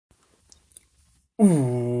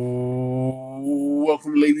Ooh,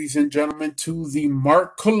 welcome, ladies and gentlemen, to the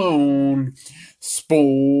Mark Cologne Sports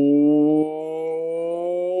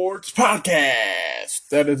Podcast.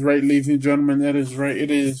 That is right, ladies and gentlemen. That is right.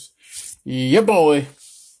 It is, yeah, boy,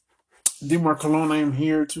 the Mark Cologne. I am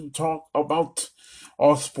here to talk about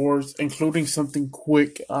all sports, including something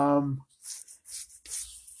quick.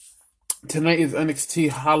 Tonight is NXT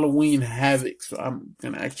Halloween Havoc, so I'm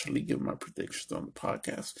gonna actually give my predictions on the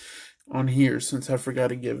podcast on here since I forgot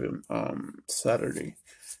to give him Saturday.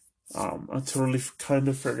 I totally kind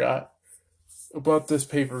of forgot about this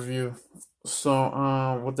pay per view.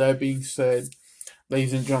 So, with that being said,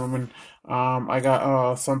 ladies and gentlemen, I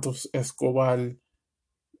got Santos Escobar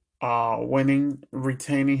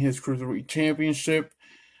retaining his cruiserweight championship.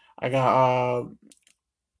 I got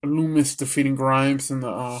Loomis defeating Grimes in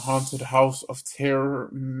the Haunted House of Terror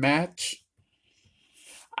match.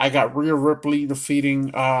 I got Rhea Ripley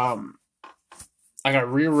defeating. I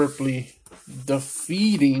got Rhea Ripley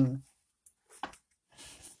defeating.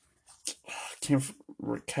 Can't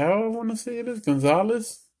Raquel, I want to say it is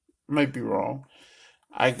Gonzalez. Might be wrong.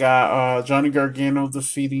 I got Johnny Gargano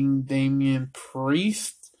defeating Damian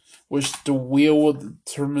Priest, which the wheel will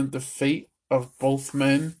determine the fate of both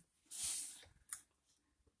men.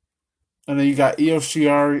 And then you got Io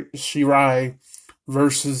Shirai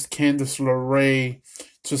versus Candice LeRae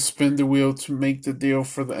to spin the wheel to make the deal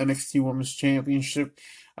for the NXT Women's Championship.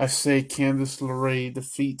 I say Candice LeRae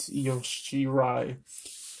defeats Io Shirai.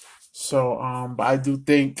 So, but I do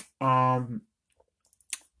think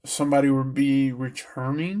somebody would be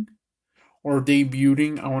returning or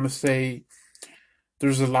debuting. I want to say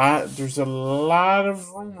there's a lot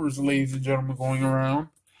of rumors, ladies and gentlemen, going around.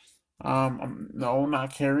 No,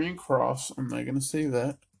 not carrying Cross. I'm not gonna say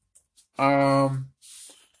that. Um,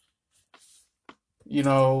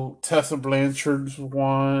 Tessa Blanchard's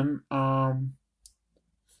one.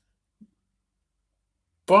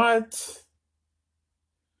 But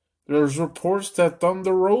there's reports that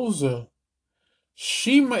Thunder Rosa,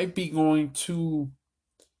 she might be going to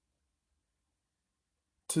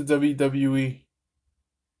WWE.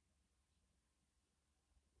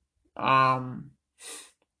 Um,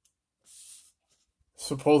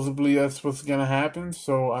 Supposedly that's what's gonna happen.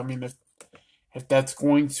 So I mean, if that's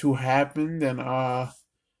going to happen, then I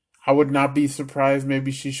would not be surprised.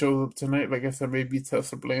 Maybe she shows up tonight. Like I said, maybe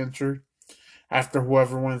Tessa Blanchard after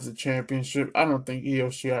whoever wins the championship. I don't think Io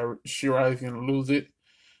Shirai is gonna lose it.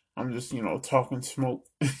 I'm just talking smoke.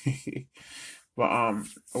 But I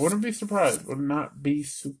wouldn't be surprised. Would not be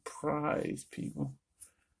surprised, people.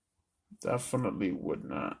 Definitely would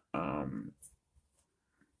not.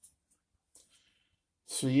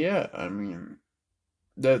 So yeah, I mean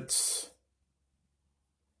that's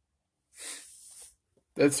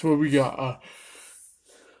that's what we got.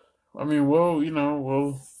 I mean, we'll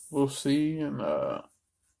see, and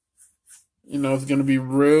it's gonna be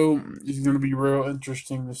real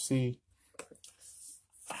interesting to see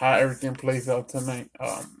how everything plays out tonight.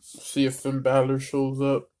 See if Finn Balor shows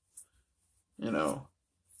up. You know,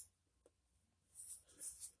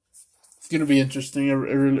 it's gonna be interesting. It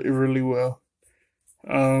really will.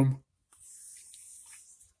 Um,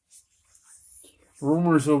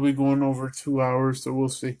 Rumors will be going over 2 hours, so we'll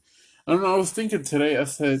see. I don't know. I was thinking today. I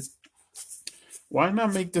said, why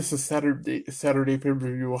not make this a Saturday pay per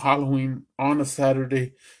view? Halloween on a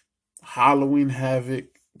Saturday. Halloween Havoc.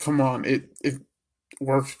 Come on, it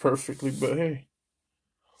works perfectly. But hey,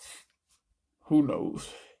 who knows?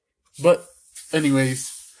 But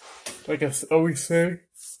anyways, like I always say,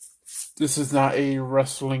 this is not a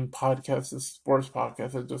wrestling podcast. It's a sports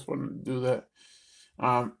podcast. I just wanted to do that.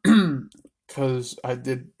 Because I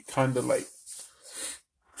did kind of like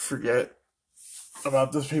forget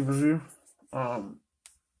about this pay per view. Um,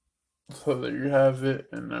 so there you have it,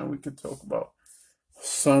 and now we can talk about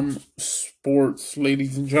some sports,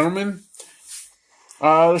 ladies and gentlemen.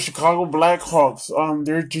 The Chicago Blackhawks,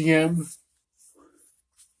 their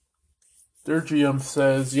GM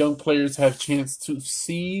says young players have chance to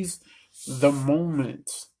seize the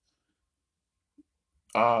moment.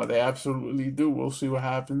 They absolutely do. We'll see what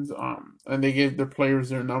happens. And they gave their players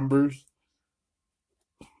their numbers.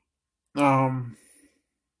 Um,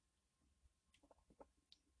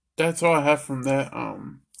 that's all I have from that.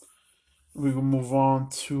 We can move on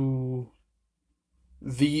to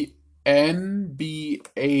the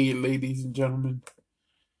NBA, ladies and gentlemen.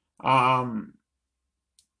 Um,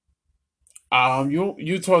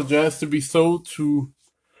 Utah Jazz to be sold to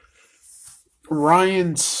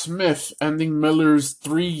Ryan Smith, ending Miller's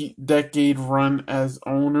 3-decade run as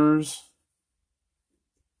owners.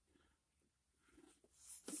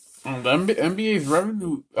 The NBA's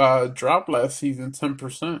revenue dropped last season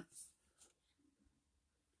 10%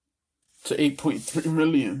 to 8.3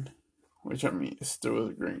 million, which I mean is still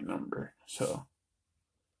a great number. So,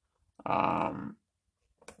 um,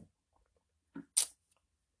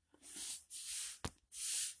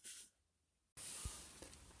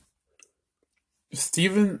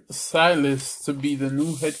 Steven Silas to be the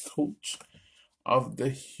new head coach of the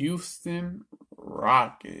Houston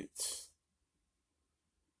Rockets.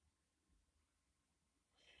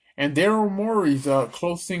 And Daryl Morey's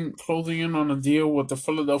closing in on a deal with the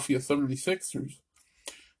Philadelphia 76ers.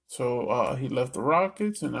 So he left the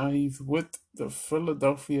Rockets and now he's with the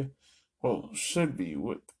Philadelphia, well, should be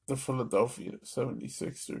with the Philadelphia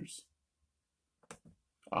 76ers.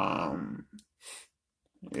 Um,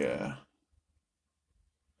 yeah.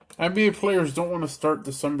 NBA players don't want to start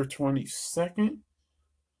December 22nd.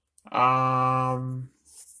 Um,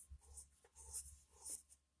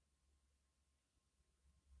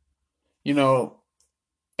 you know,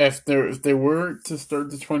 if they were to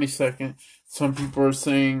start the 22nd, some people are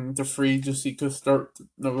saying the free agency could start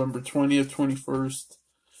November 20th, 21st.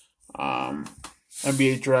 Um,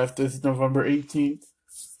 NBA draft is November 18th.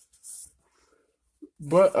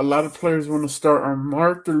 But a lot of players want to start on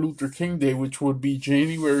Martin Luther King Day, which would be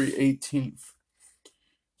January 18th.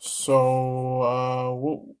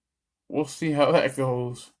 So we'll see how that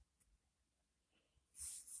goes.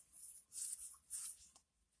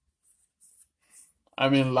 I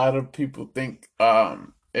mean, a lot of people think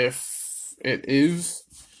if it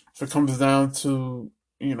comes down to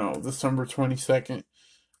December 22nd,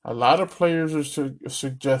 a lot of players are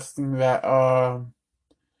suggesting that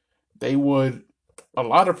they would. A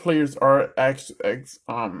lot of players are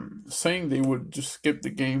saying they would just skip the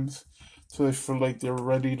games, so they feel like they're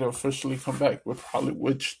ready to officially come back.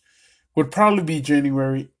 Which would probably be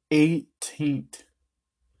January 18th.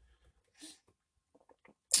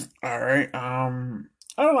 All right. I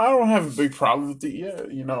don't have a big problem with it yet.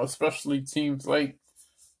 Especially teams like,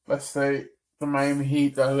 let's say, the Miami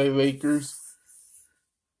Heat, the LA Lakers.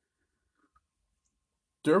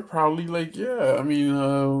 They're probably like, yeah. I mean,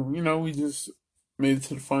 we just made it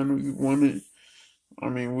to the final. We won it. I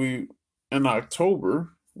mean, we in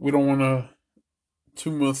October. We don't want to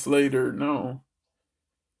 2 months later. No,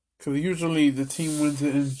 because usually the team wins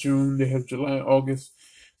it in June. They have July, August,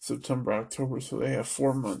 September, October. So they have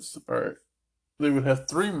 4 months. All right. They would have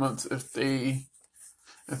 3 months if they.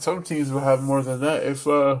 And some teams will have more than that if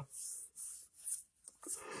that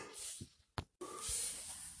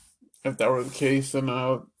were the case. Then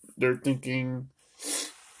they're thinking,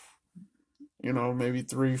 maybe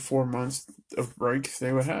 3-4 months of breaks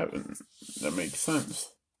they would have, and that makes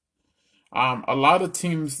sense. A lot of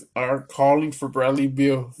teams are calling for Bradley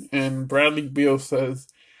Beal, and Bradley Beal says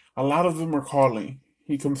a lot of them are calling.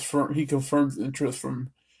 He confirms interest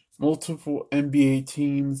from multiple NBA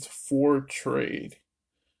teams for trade.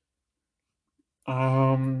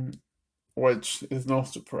 Um, which is no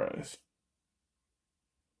surprise.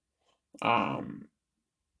 Um,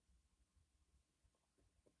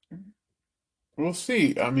 we'll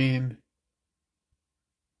see. I mean,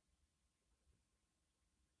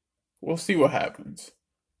 we'll see what happens.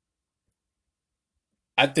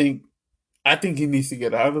 I think I think he needs to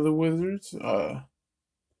get out of the Wizards.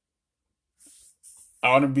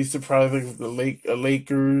 I wouldn't be surprised if the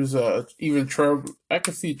Lakers, even Trail. I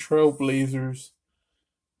could see Trailblazers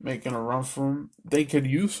making a run for him. They could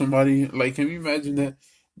use somebody like. Can you imagine that?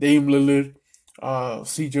 Dame Lillard,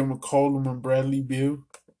 C.J. McCollum, and Bradley Beal.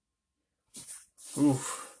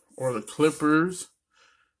 Oof. Or the Clippers.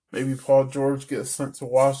 Maybe Paul George gets sent to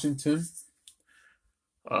Washington.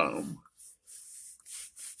 Um,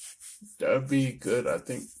 that'd be good. I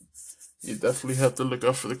think you definitely have to look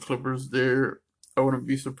out for the Clippers there. I wouldn't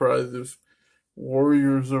be surprised if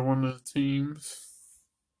Warriors are one of the teams.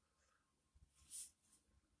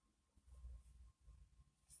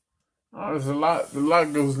 There's a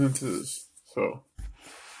lot goes into this, so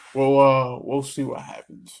we'll see what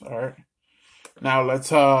happens. All right. Now let's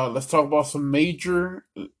talk about some major.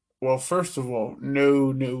 Well, first of all,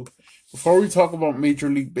 no. Before we talk about Major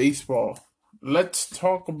League Baseball, let's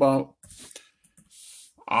talk about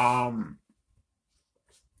um.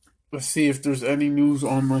 Let's see if there's any news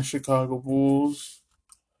on my Chicago Bulls.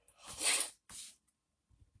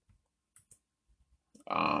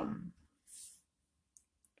 Um,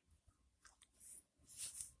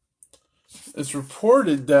 it's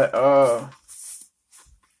reported that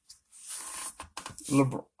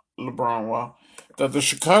LeBron, wow, that the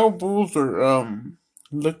Chicago Bulls are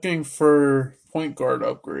looking for point guard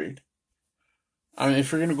upgrade. I mean,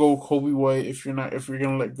 if you're gonna go Kobe White, if you're not, if you're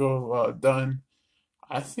gonna let go of Dunn,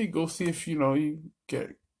 I say go see if you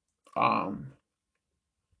get um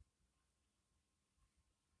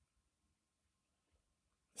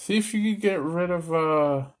see if you could get rid of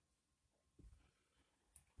uh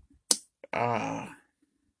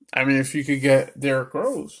I mean if you could get Derrick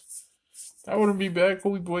Rose. That wouldn't be bad,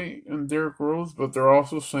 Kobe Bryant and Derrick Rose, but they're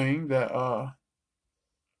also saying that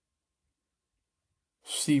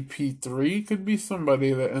CP3 could be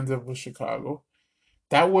somebody that ends up with Chicago.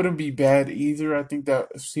 That wouldn't be bad either. I think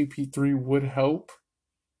that CP3 would help.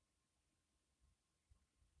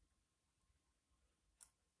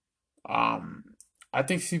 Um, I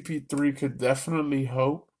think CP3 could definitely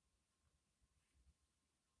help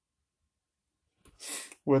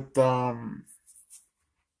with um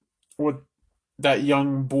with that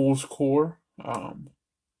young Bulls core.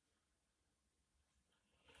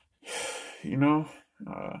 You know,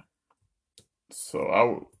 uh,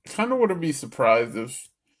 so kind of wouldn't be surprised if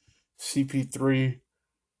CP3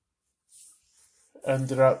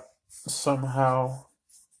 ended up somehow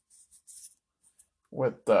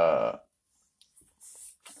with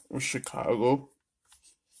Chicago.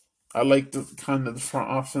 I like the kind of the front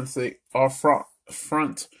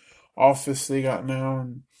office they got now,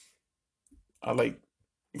 and I like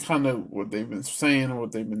kind of what they've been saying and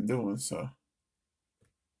what they've been doing. So,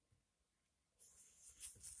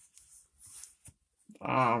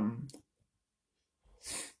 um,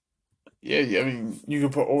 yeah. I mean, you can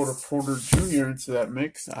put Otto Porter Jr. into that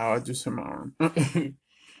mix. I just hit my arm.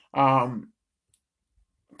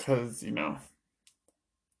 Because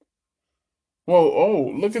well,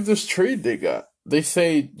 oh, look at this trade they got. They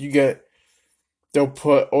say they'll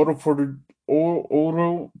put Otto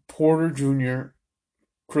Porter Jr.,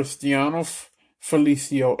 Cristiano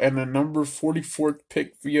Felicio, and a number 44th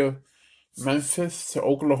pick via Memphis to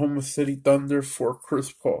Oklahoma City Thunder for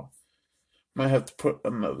Chris Paul. Might have to put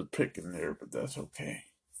another pick in there, but that's okay.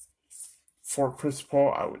 For Chris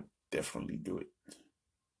Paul, I would definitely do it.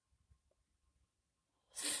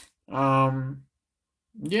 Um,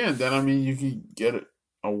 yeah, then I mean you could get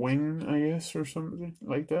a wing, I guess, or something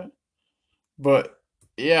like that. But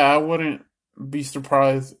yeah, I wouldn't be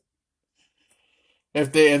surprised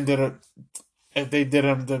if they did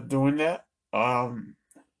end up doing that.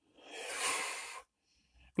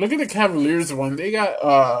 Look at the Cavaliers one. They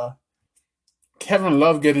got Kevin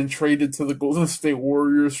Love getting traded to the Golden State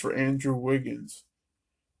Warriors for Andrew Wiggins.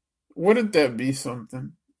 Wouldn't that be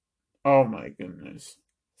something? Oh my goodness.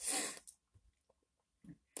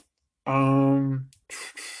 Um,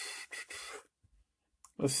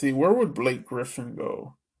 let's see. Where would Blake Griffin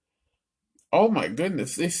go? Oh my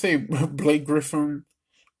goodness. They say Blake Griffin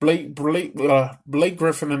and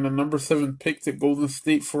the number 7 pick to Golden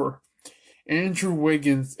State for Andrew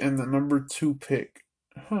Wiggins and the number 2 pick.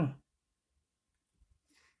 Huh.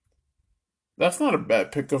 That's not a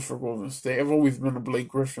bad pickup for Golden State. I've always been a Blake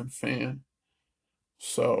Griffin fan.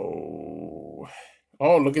 So,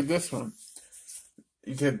 oh, look at this one.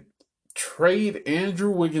 You could trade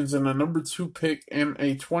Andrew Wiggins and a number 2 pick and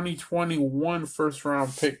a 2021 first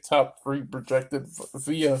round pick, top 3 projected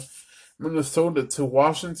via Minnesota to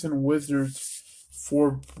Washington Wizards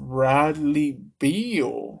for Bradley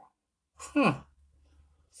Beal. Huh.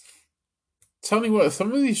 Tell me what,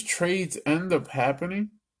 some of these trades end up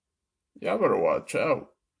happening. Y'all better watch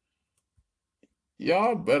out.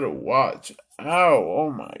 Y'all better watch out.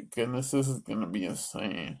 Oh my goodness, this is gonna be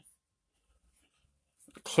insane.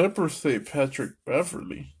 Clippers say Patrick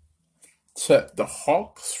Beverly. Set the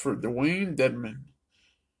Hawks for Dwayne Dedman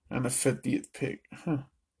and a 50th pick. Huh.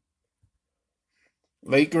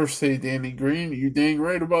 Lakers say Danny Green. You dang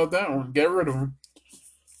right about that one. Get rid of him.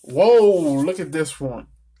 Whoa, look at this one.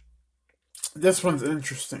 This one's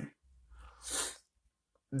interesting.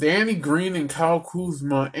 Danny Green and Kyle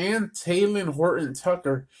Kuzma and Taylor Horton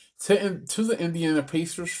Tucker to the Indiana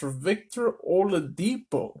Pacers for Victor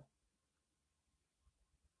Oladipo.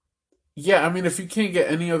 Yeah, I mean, if you can't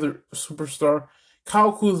get any other superstar,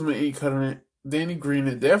 Kyle Kuzma ain't cutting it. Danny Green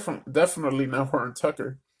and definitely not Horton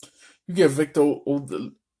Tucker. You get Victor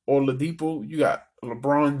Oladipo. You got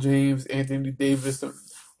LeBron James, Anthony Davis, and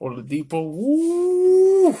Oladipo.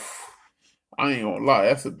 Woo! I ain't gonna lie,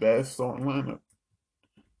 that's the best starting lineup.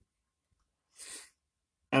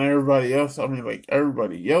 And everybody else, I mean, like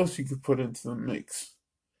everybody else, you could put into the mix.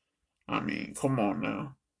 I mean, come on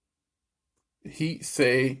now. Heat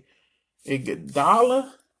say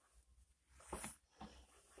Iguodala,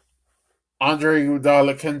 Andre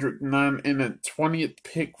Iguodala, Kendrick Nunn, and a 20th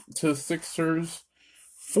pick to the Sixers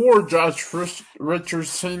for Josh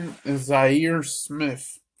Richardson and Zaire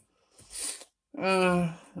Smith.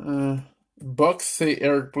 Uh, uh, Bucks say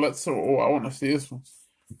Eric Bledsoe. Oh, I want to see this one.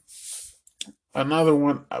 Another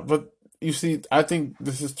one, but you see, I think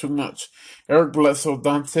this is too much. Eric Bledsoe,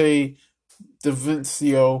 Dante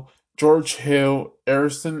DaVincio, George Hill,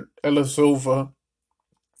 Arison Elizova,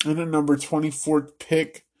 and the number 24th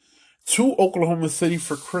pick to Oklahoma City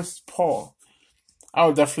for Chris Paul. I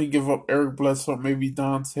would definitely give up Eric Bledsoe, maybe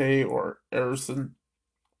Dante or Arison.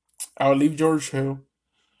 I would leave George Hill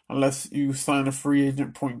unless you sign a free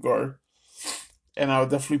agent point guard. And I would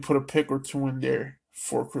definitely put a pick or two in there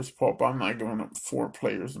for Chris Paul, but I'm not giving up 4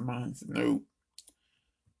 players of mine. No.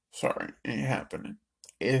 Sorry, ain't happening.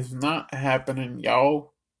 It's not happening,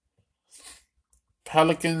 y'all.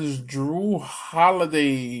 Pelicans, Drew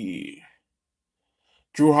Holiday.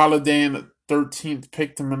 Drew Holiday in the 13th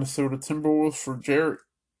pick to Minnesota Timberwolves for Jarrett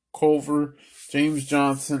Culver, James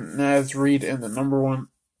Johnson, Naz Reid, and the number 1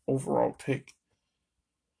 overall pick.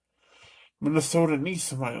 Minnesota needs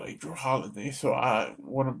somebody like Drew Holiday, so I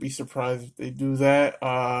wouldn't be surprised if they do that.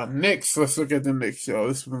 Knicks, let's look at the Knicks, y'all.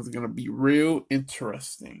 This one's going to be real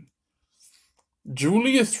interesting.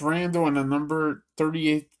 Julius Randle and the number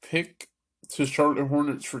 38th pick to Charlotte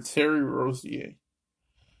Hornets for Terry Rozier.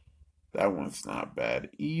 That one's not bad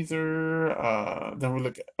either. Then we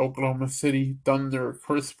look at Oklahoma City Thunder,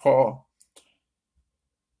 Chris Paul.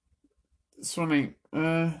 This one ain't,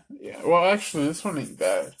 yeah, well, actually, this one ain't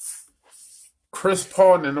bad. Chris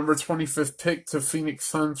Paul and the number 25th pick to Phoenix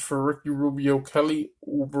Suns for Ricky Rubio, Kelly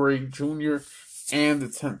Oubre Jr., and the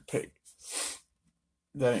 10th pick.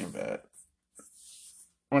 That ain't bad.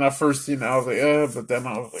 When I first seen it, I was like, but then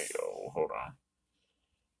I was like, oh, hold on.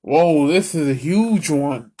 Whoa, this is a huge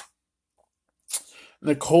one.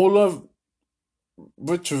 Nikola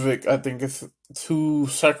Vucevic, I think it's to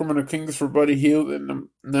Sacramento Kings for Buddy Hield and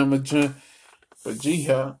Nemaja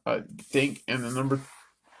Bajiha, I think, and the number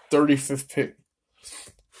 35th pick.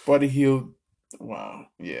 Buddy Hield, wow,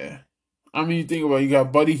 yeah. I mean, you think about it, you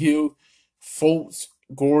got Buddy Hield, Fultz,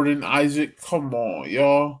 Gordon, Isaac. Come on,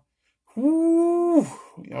 y'all. Woo!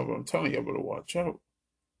 Y'all, but I'm telling y'all, better watch out.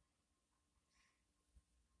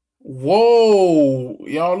 Whoa!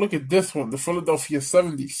 Y'all, look at this one. The Philadelphia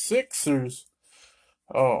 76ers.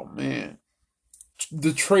 Oh, man.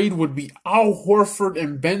 The trade would be Al Horford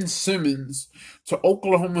and Ben Simmons to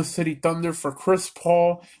Oklahoma City Thunder for Chris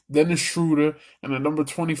Paul, Dennis Schroeder, and a number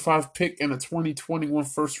 25 pick and a 2021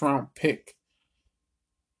 first round pick.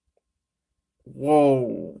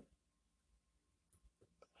 Whoa.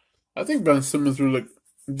 I think Ben Simmons will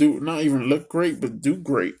not even look great, but do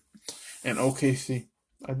great in OKC.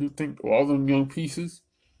 I do think all them young pieces.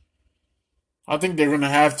 I think they're gonna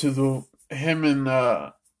have to do him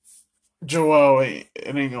and Joel. It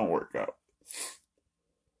ain't gonna work out.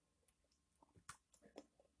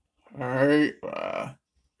 All right.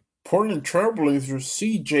 Portland Trailblazers,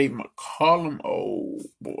 C.J. McCollum. Oh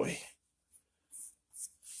boy.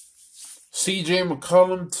 C.J.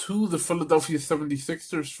 McCollum to the Philadelphia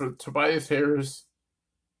 76ers for Tobias Harris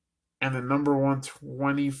and the number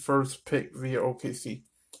 121st pick via OKC.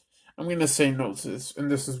 I'm going to say no to this, and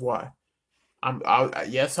this is why.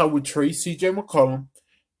 Yes, I would trade C.J. McCollum,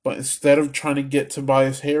 but instead of trying to get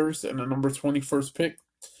Tobias Harris and the number 21st pick,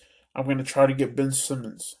 I'm going to try to get Ben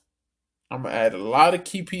Simmons. I'm going to add a lot of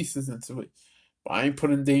key pieces into it, but I ain't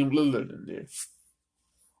putting Dame Lillard in there.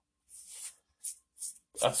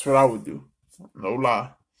 That's what I would do. No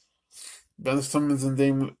lie. Ben Simmons and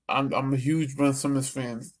Dame. I'm a huge Ben Simmons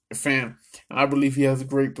fan, and I believe he has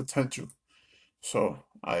great potential. So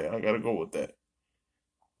I gotta go with that.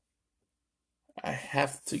 I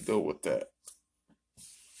have to go with that.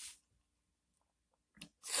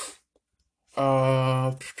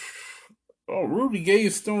 Oh, Rudy Gay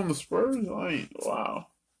is still in the Spurs. Wow,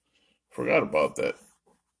 forgot about that.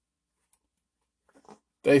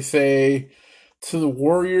 They say to the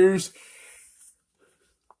Warriors,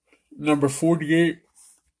 number 48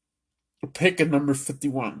 pick and number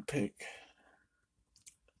 51 pick.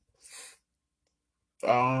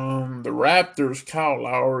 The Raptors, Kyle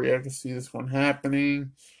Lowry. I can see this one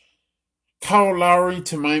happening. Kyle Lowry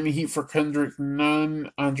to Miami Heat for Kendrick Nunn,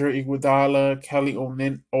 Andre Iguodala, Kelly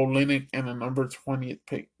Olynyk, and a number 20th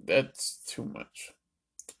pick. That's too much.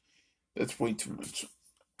 That's way too much.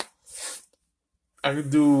 I could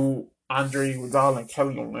do Andre Iguodala and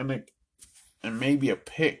Kelly Olynyk and maybe a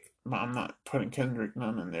pick, but I'm not putting Kendrick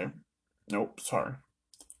Nunn in there. Nope, sorry.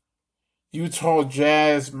 Utah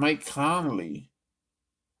Jazz, Mike Conley.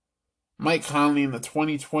 Mike Conley in the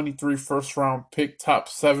 2023 first round pick, top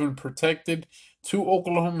 7 protected to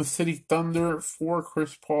Oklahoma City Thunder for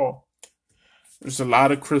Chris Paul. There's a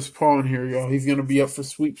lot of Chris Paul in here, y'all. He's going to be up for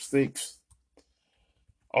sweepstakes.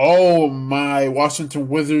 Oh, my. Washington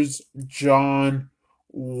Wizards, John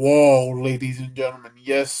Wall, ladies and gentlemen.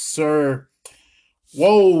 Yes, sir.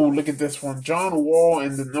 Whoa, look at this one. John Wall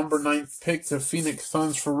and the number 9th pick to Phoenix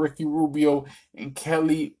Suns for Ricky Rubio and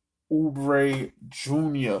Kelly Oubre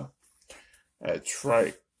Jr. That's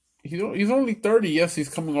right. He's only 30. Yes, he's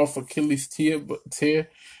coming off Achilles tear,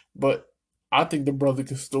 but I think the brother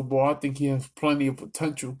can still ball. I think he has plenty of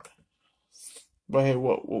potential. But hey,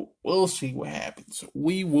 we'll see what happens.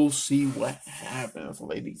 We will see what happens,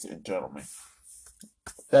 ladies and gentlemen.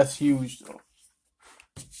 That's huge, though.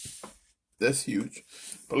 That's huge.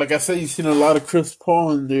 But like I said, you've seen a lot of Chris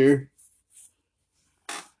Paul in there.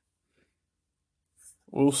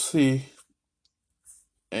 We'll see.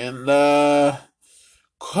 And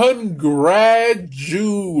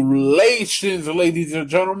congratulations, ladies and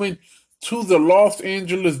gentlemen, to the Los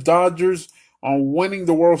Angeles Dodgers on winning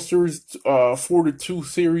the World Series 4-2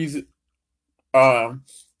 series.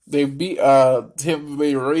 They beat Tampa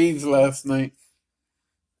Bay Rays last night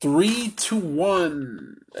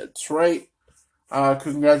 3-1. That's right.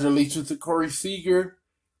 Congratulations to Corey Seager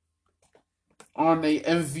on a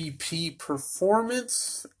MVP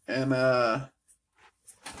performance, and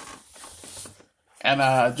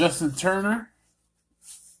Justin Turner.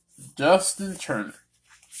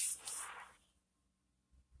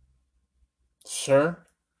 Sir,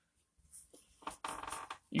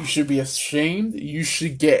 you should be ashamed. You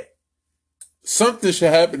should get something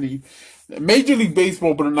should happen to you. Major League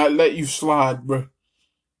Baseball better not let you slide, bro.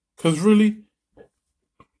 Cause really,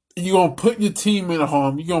 you gonna put your team in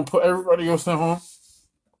harm. You gonna put everybody else in harm.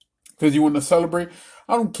 Cause you want to celebrate.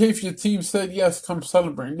 I don't care if your team said yes, come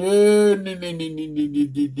celebrate. No.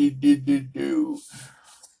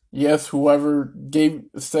 Yes, whoever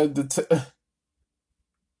said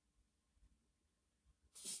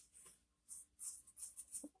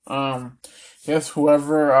yes,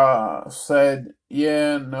 whoever said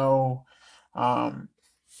yeah, no, um,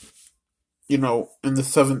 in the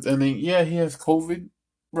 7th inning, yeah, he has COVID.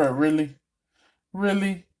 Bro, really?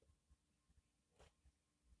 Really?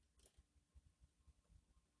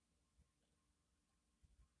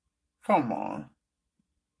 Come on.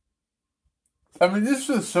 I mean, this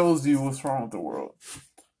just shows you what's wrong with the world.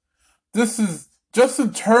 This is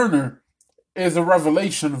Justin Turner is a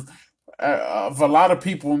revelation of a lot of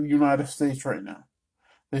people in the United States right now.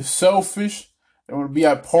 They're selfish. They want to be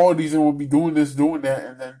at parties and want to be doing this, doing that,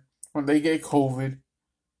 and then when they get COVID,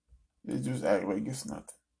 they just act like it's nothing.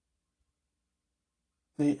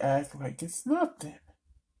 They act like it's nothing.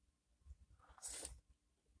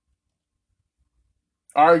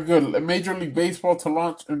 All right, good. Major League Baseball to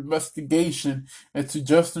launch investigation into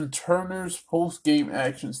Justin Turner's post-game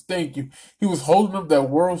actions. Thank you. He was holding up that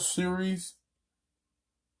World Series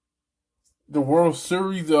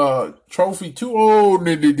trophy too. Oh,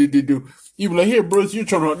 no. You be like, here, bro, you're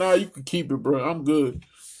trying to. Nah, you can keep it, bro. I'm good.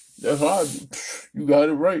 That's why you got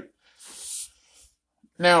it right.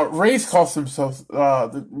 Now, Rays cost himself.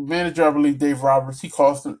 The manager, I believe, Dave Roberts, he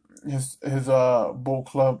cost his ball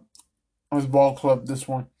club this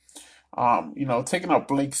one. Taking out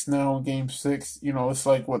Blake Snell in Game 6. It's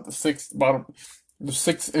like what the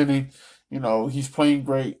 6th inning. He's playing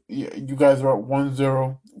great. You guys are at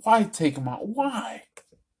 1-0. Why take him out? Why?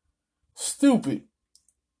 Stupid.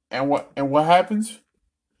 And what happens?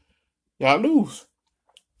 Y'all lose.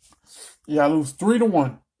 Y'all lose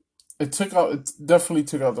 3-1. It definitely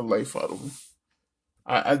took out the life out of him.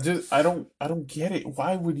 I don't get it.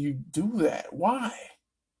 Why would you do that? Why?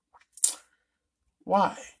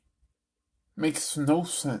 Why? Makes no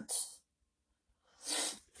sense.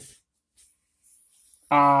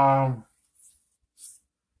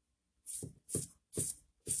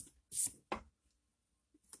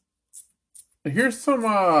 Here's some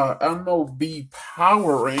MLB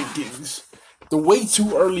power rankings. The way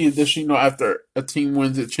too early edition, after a team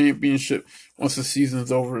wins a championship, once the season's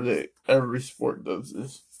over, every sport does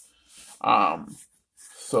this.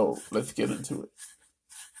 So let's get into it.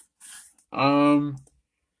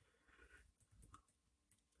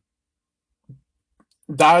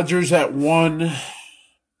 Dodgers at 1,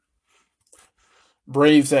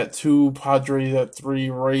 Braves at 2, Padres at 3,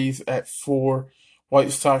 Rays at 4,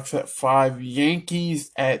 White Sox at 5,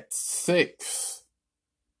 Yankees at 6.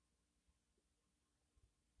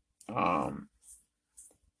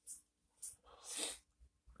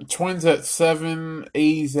 Twins at 7,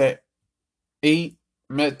 A's at 8,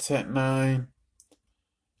 Mets at 9,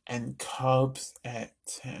 and Cubs at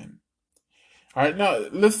 10. All right, now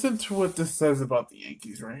listen to what this says about the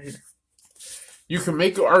Yankees right here. You can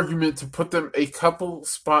make an argument to put them a couple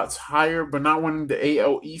spots higher, but not winning the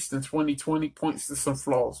AL East in 2020 points to some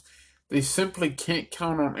flaws. They simply can't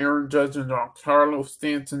count on Aaron Judge and Giancarlo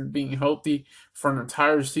Stanton being healthy for an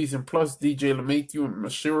entire season. Plus, DJ LeMahieu and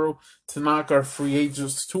Mashiro Tanaka are free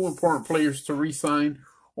agents, two important players to re-sign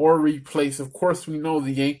or replace. Of course, we know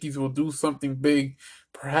the Yankees will do something big,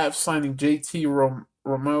 perhaps signing JT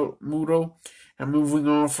Realmuto and moving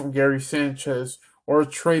on from Gary Sanchez, or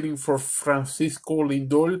trading for Francisco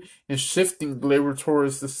Lindor and shifting Gleyber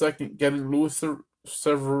Torres II, getting Luis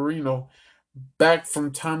Severino back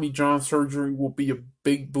from Tommy John surgery will be a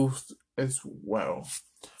big boost as well.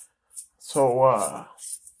 So,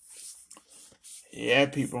 yeah,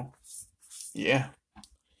 people. Yeah.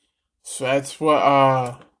 So the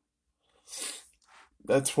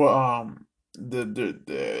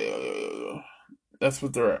that's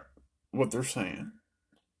what they're saying.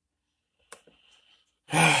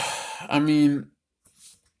 I mean,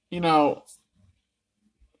 you know,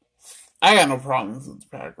 I got no problems with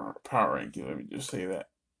the power ranking. Let me just say that.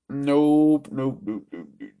 Nope.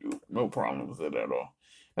 No problem with it at all.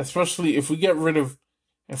 Especially if we get rid of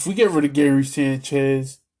Gary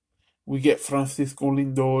Sanchez, we get Francisco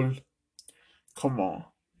Lindor. Come on.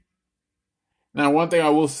 Now, one thing I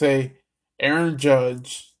will say, Aaron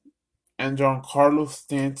Judge and Giancarlo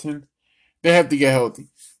Stanton, they have to get healthy.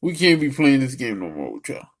 We can't be playing this game no more with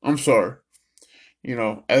y'all. I'm sorry.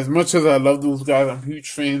 As much as I love those guys, I'm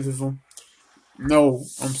huge fans of them. No,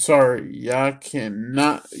 I'm sorry. Y'all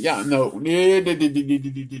cannot. Y'all no.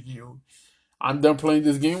 I'm done playing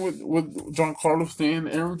this game with Giancarlo Stanton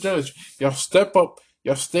and Aaron Judge. Y'all step up.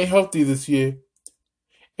 Y'all stay healthy this year.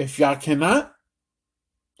 If y'all cannot,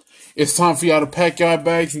 it's time for y'all to pack y'all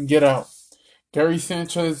bags and get out. Gary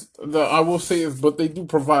Sanchez, I will say is, but they do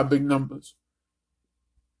provide big numbers.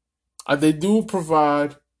 They do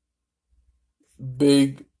provide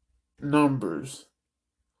big numbers.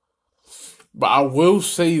 But I will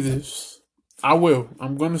say this. I will.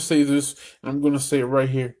 I'm going to say this, and I'm going to say it right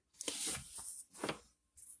here.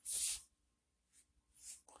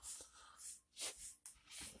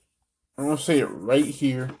 I'm going to say it right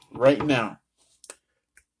here, right now.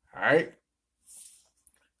 All right?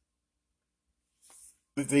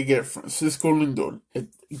 If they get Francisco Lindor, if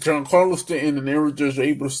Giancarlo Stanton and Aaron Judge are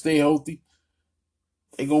able to stay healthy,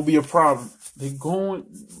 they're going to be a problem. They're going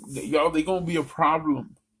to be a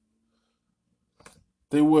problem.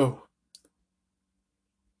 They will.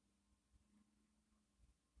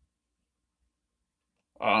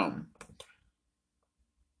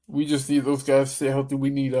 We just need those guys to stay healthy. We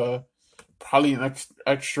need probably an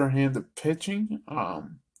extra hand of pitching. I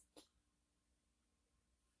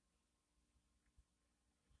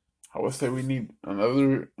would say we need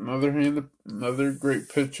another great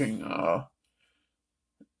pitching.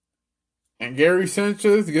 And Gary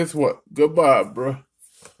Sanchez, guess what? Goodbye, bro.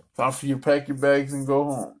 Time for you to pack your bags and go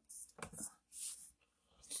home.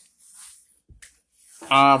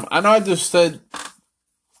 I know I just said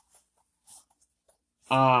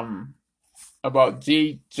about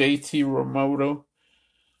JT Realmuto.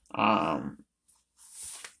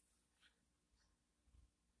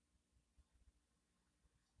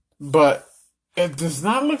 But it does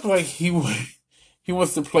not look like he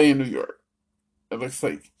wants to play in New York. It looks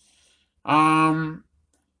like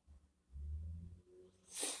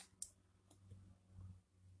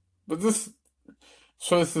but this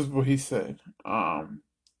is what he said. But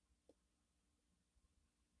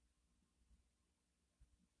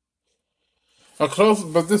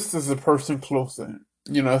this is a person close to him.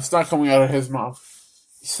 It's not coming out of his mouth.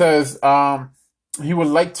 He says he would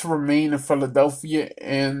like to remain in Philadelphia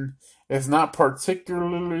and is not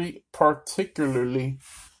particularly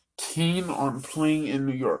keen on playing in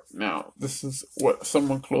New York. Now, this is what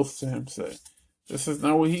someone close to him said. This is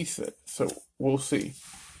not what he said. So we'll see.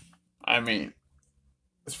 I mean,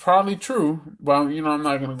 it's probably true, but I'm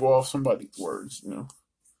not gonna go off somebody's words.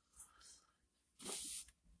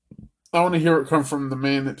 I want to hear it come from the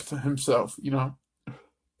man himself.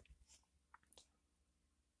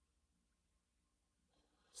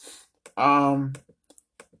 All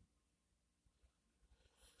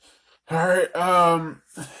right.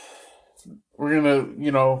 We're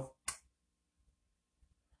gonna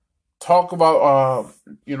talk about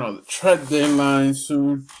the trade deadline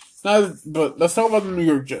soon. Now, but let's talk about the New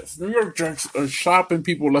York Jets. New York Jets are shopping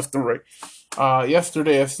people left and right.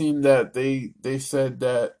 Yesterday I seen that they said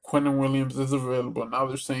that Quentin Williams is available. Now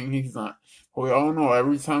they're saying he's not. We all know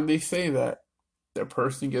every time they say that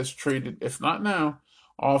person gets traded, if not now,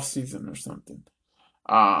 off season or something.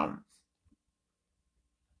 All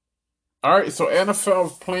right, so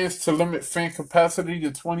NFL plans to limit fan capacity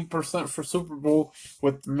to 20% for Super Bowl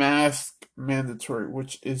with mask mandatory,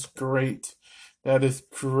 which is great. That is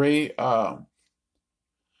great.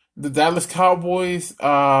 The Dallas Cowboys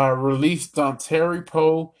released Terry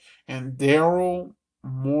Poe and Daryl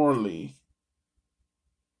Morley.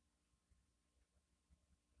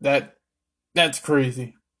 That that's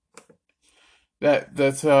crazy.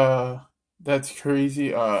 That's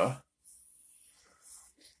crazy.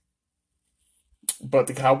 But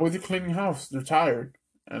the Cowboys are cleaning house. They're tired,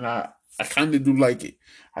 and I kind of do like it.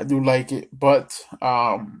 I do like it, but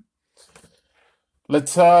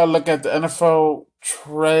let's look at the NFL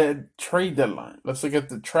trade deadline. Let's look at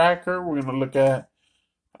the tracker. We're gonna look at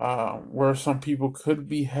where some people could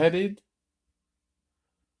be headed.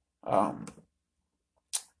 Um,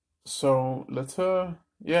 so let's look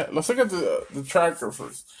at the tracker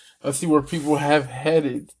first. Let's see where people have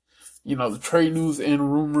headed. You know, the trade news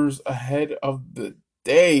and rumors ahead of the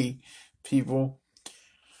day, people.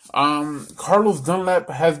 Carlos Dunlap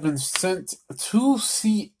has been sent to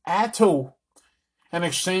Seattle in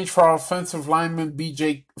exchange for offensive lineman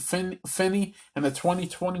B.J. Finney and a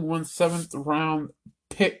 2021 seventh round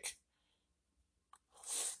pick.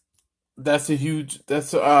 That's a huge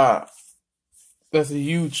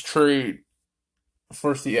trade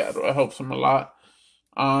for Seattle. It helps them a lot.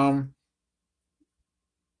 Um,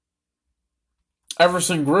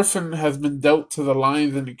 Everson Griffin has been dealt to the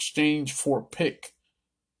Lions in exchange for a pick.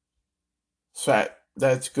 So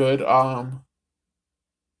that's good.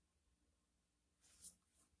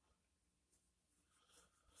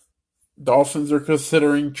 Dolphins are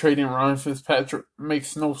considering trading Ryan Fitzpatrick.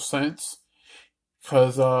 Makes no sense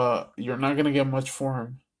because you're not gonna get much for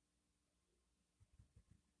him.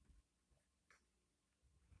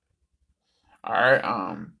 All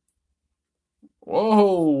right.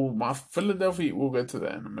 Whoa, my Philadelphia. We'll get to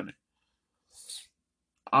that in a minute.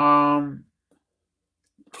 Um,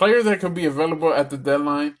 Players that could be available at the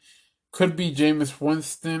deadline could be Jameis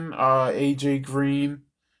Winston, AJ Green,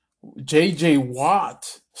 JJ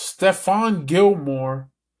Watt, Stephon Gilmore.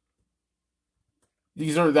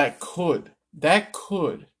 These are that could. That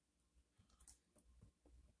could.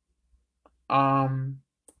 Um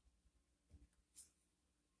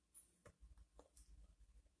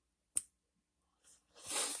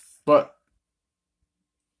but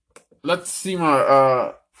let's see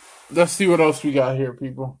my let's see what else we got here,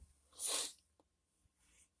 people.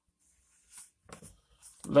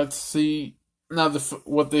 Let's see now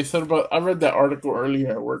what they said about. I read that article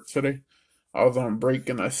earlier at work today. I was on break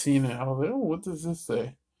and I seen it. I was like, oh, what does this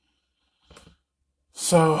say?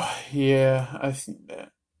 So yeah, I seen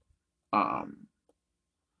that. Um,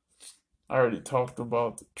 I already talked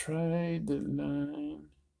about the trade deadline.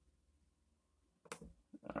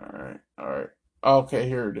 All right. Okay,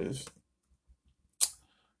 here it is.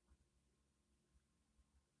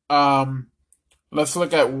 Um, let's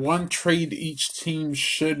look at one trade each team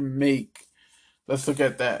should make. Let's look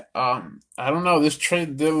at that. I don't know. This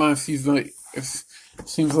trade deadline seems like it's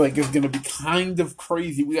gonna be kind of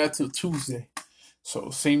crazy. We got till Tuesday, so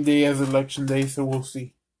same day as election day. So we'll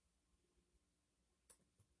see.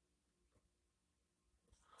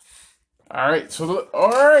 All right. So all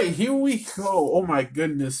right, here we go. Oh my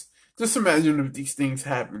goodness! Just imagine if these things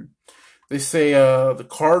happen. They say the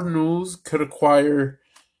Cardinals could acquire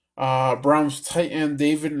Browns tight end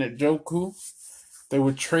David Njoku. They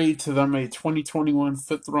would trade to them a 2021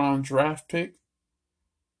 fifth round draft pick.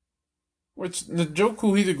 Which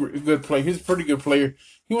Njoku, he's a good player. He's a pretty good player.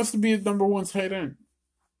 He wants to be a number one tight end.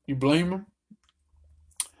 You blame him?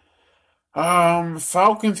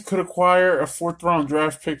 Falcons could acquire a fourth round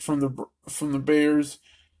draft pick from the Bears,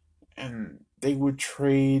 and they would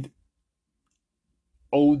trade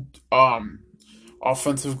old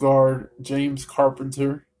offensive guard James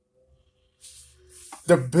Carpenter.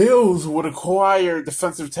 The Bills would acquire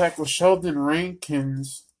defensive tackle Sheldon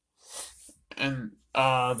Rankins, and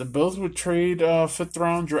the Bills would trade a fifth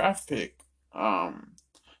round draft pick.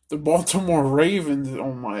 The Baltimore Ravens,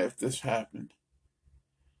 oh my, if this happened,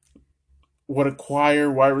 would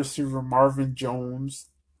acquire wide receiver Marvin Jones,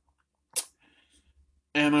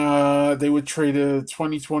 and they would trade a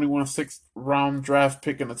 2021 sixth round draft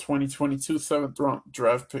pick and a 2022 seventh round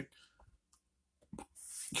draft pick.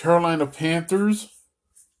 Carolina Panthers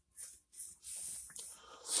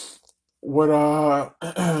would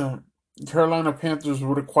Carolina Panthers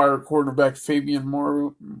would acquire quarterback Fabian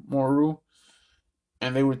Moreau,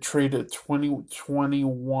 and they would trade a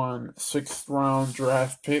 2021 sixth round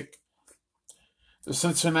draft pick. The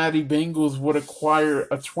Cincinnati Bengals would acquire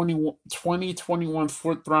a 2021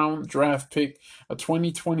 fourth round draft pick, a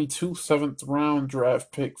 2022 seventh round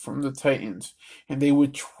draft pick from the Titans, and they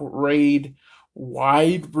would trade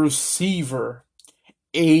wide receiver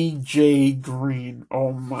AJ Green.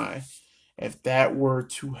 Oh my. If that were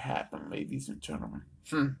to happen, ladies and gentlemen.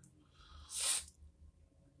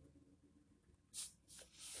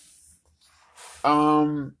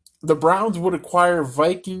 The Browns would acquire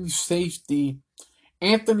Vikings safety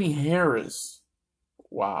Anthony Harris.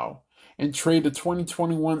 Wow. And trade a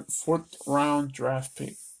 2021 fourth round draft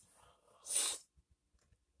pick.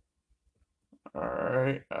 All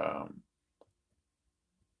right.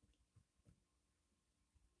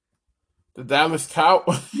 The Dallas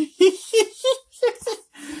Cowboys.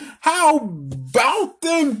 How about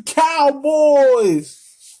them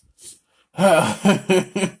Cowboys?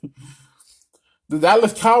 The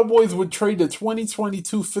Dallas Cowboys would trade the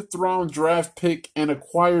 2022 fifth round draft pick and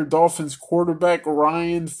acquire Dolphins quarterback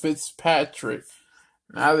Ryan Fitzpatrick.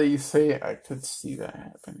 Now that you say it, I could see that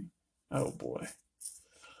happening. Oh boy.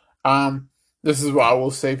 This is what I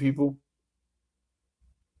will say, people.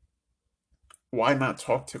 Why not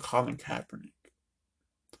talk to Colin Kaepernick?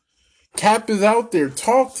 Cap is out there.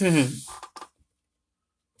 Talk to him.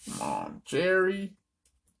 Come on, Jerry.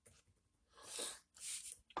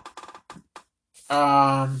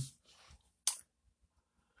 The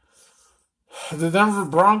Denver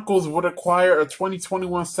Broncos would acquire a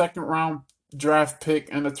 2021 second round draft pick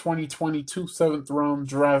and a 2022 seventh round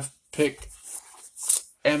draft pick,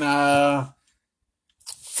 and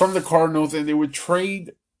from the Cardinals, and they would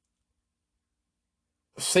trade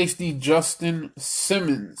safety Justin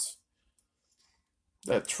Simmons.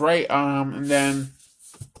 That's right. And then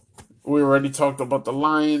we already talked about the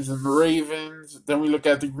Lions and the Ravens. Then we look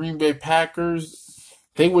at the Green Bay Packers.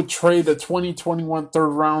 They would trade a 2021 third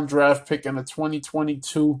round draft pick and a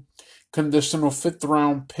 2022 conditional fifth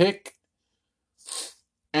round pick.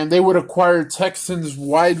 And they would acquire Texans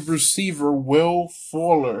wide receiver Will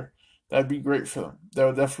Fuller. That'd be great for them. That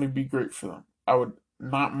would definitely be great for them. I would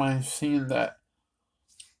not mind seeing that.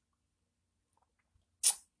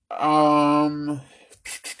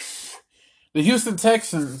 The Houston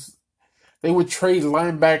Texans, they would trade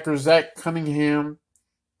linebacker Zach Cunningham,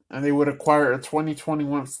 and they would acquire a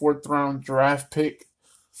 2021 fourth round draft pick.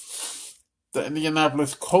 The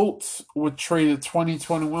Indianapolis Colts would trade a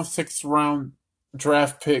 2021 sixth round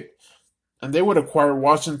draft pick, and they would acquire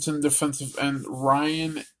Washington defensive end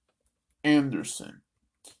Ryan Anderson.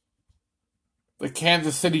 The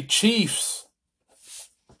Kansas City Chiefs,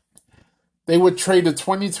 they would trade a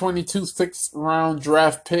 2022 sixth round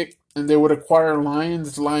draft pick, and they would acquire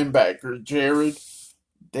Lions linebacker Jared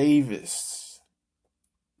Davis.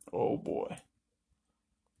 Oh boy.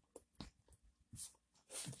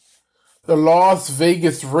 The Las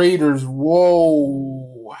Vegas Raiders.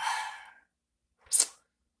 Whoa.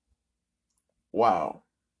 Wow.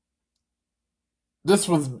 This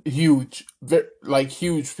was huge. Like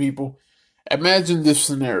huge, people. Imagine this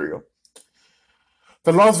scenario.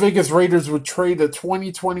 The Las Vegas Raiders would trade a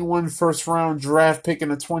 2021 first round draft pick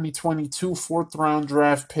and a 2022 fourth round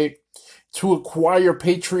draft pick to acquire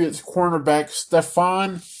Patriots cornerback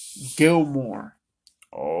Stephon Gilmore.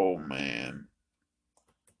 Oh man.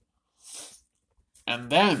 And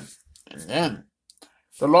then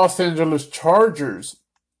the Los Angeles Chargers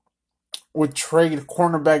would trade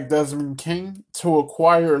cornerback Desmond King to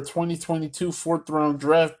acquire a 2022 fourth round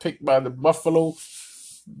draft pick by the Buffalo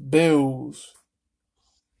Bills.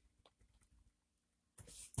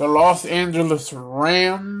 The Los Angeles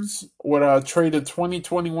Rams would trade a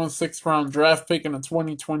 2021 sixth round draft pick and a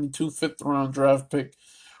 2022 fifth round draft pick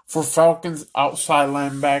for Falcons outside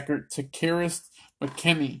linebacker Takarius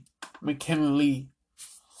McKinley.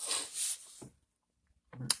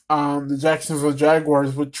 The Jacksonville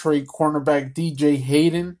Jaguars would trade cornerback DJ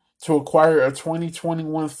Hayden to acquire a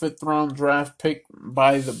 2021 fifth round draft pick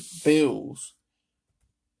by the Bills.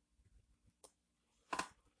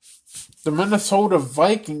 The Minnesota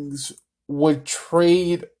Vikings would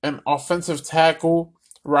trade an offensive tackle,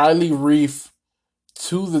 Riley Reef,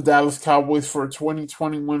 to the Dallas Cowboys for a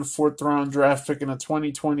 2021 fourth round draft pick and a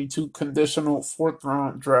 2022 conditional fourth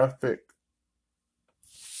round draft pick.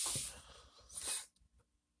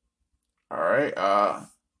 All right.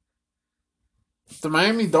 The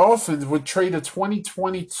Miami Dolphins would trade a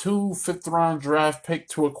 2022 fifth round draft pick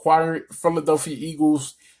to acquire Philadelphia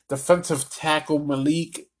Eagles defensive tackle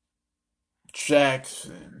Malik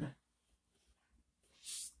Jackson.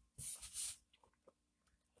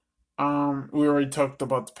 We already talked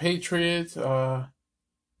about the Patriots. The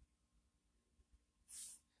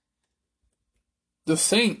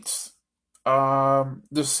Saints.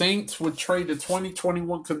 The Saints would trade a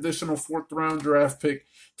 2021 conditional fourth round draft pick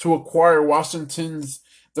to acquire Washington's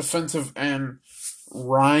defensive end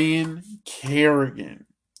Ryan Kerrigan.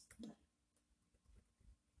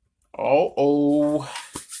 Oh.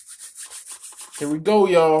 Here we go,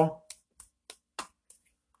 y'all.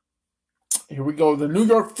 Here we go. The New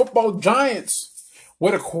York Football Giants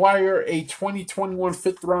would acquire a 2021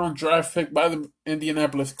 fifth round draft pick by the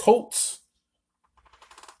Indianapolis Colts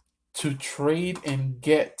to trade and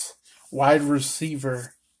get wide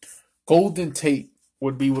receiver Golden Tate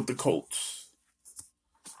would be with the Colts.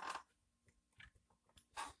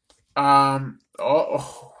 A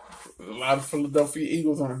lot of Philadelphia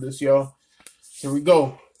Eagles on this, y'all. Here we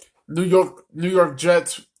go. New York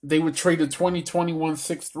Jets, they would trade a 2021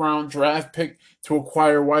 sixth round draft pick to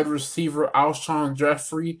acquire wide receiver Alshon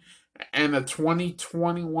Jeffrey and a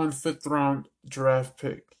 2021 fifth round draft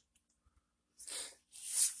pick.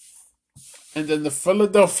 And then the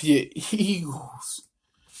Philadelphia Eagles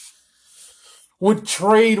would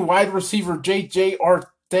trade wide receiver J.J.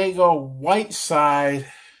 Arcega-Whiteside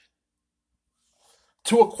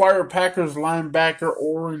to acquire Packers linebacker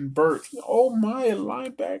Oren Burks. Oh my,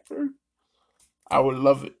 linebacker. I would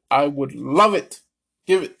love it. I would love it.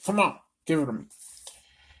 Give it. Come on. Give it to me.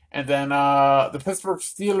 And then the Pittsburgh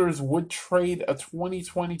Steelers would trade a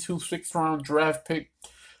 2022 sixth round draft pick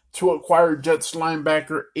to acquire Jets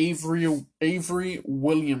linebacker Avery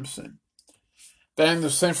Williamson. Then the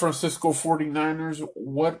San Francisco 49ers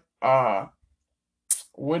would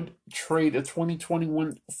trade a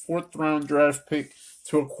 2021 fourth round draft pick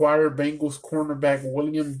to acquire Bengals cornerback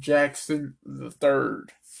William Jackson III.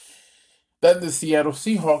 Then the Seattle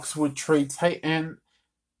Seahawks would trade tight end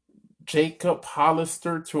Jacob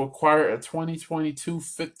Hollister to acquire a 2022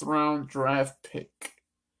 fifth round draft pick.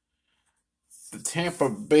 The Tampa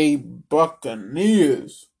Bay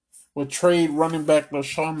Buccaneers would trade running back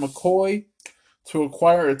LaShawn McCoy to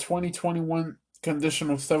acquire a 2021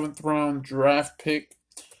 conditional seventh round draft pick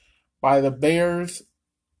by the Bears.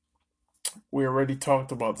 We already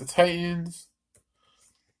talked about the Titans.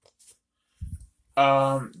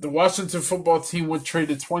 The Washington football team would trade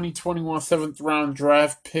a 2021 seventh round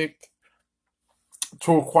draft pick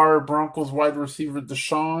to acquire Broncos wide receiver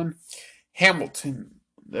Deshaun Hamilton.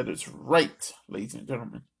 That is right, ladies and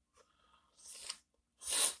gentlemen.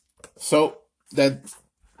 So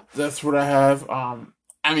that's what I have. I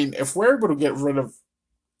mean, if we're able to get rid of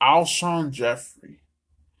Alshon Jeffrey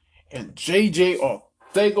and J.J.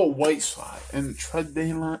 Arcega-Whiteside and the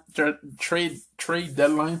trade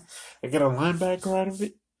deadline and get a linebacker out of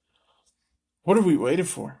it, what are we waiting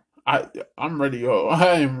for? I'm ready, yo.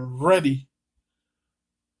 I am ready.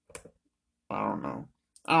 I don't know.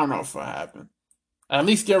 I don't know if it happened. At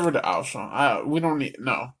least get rid of Alshon. We don't need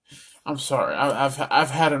no. I'm sorry.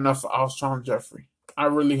 I've had enough of Alshon Jeffrey. I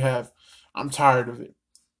really have. I'm tired of it.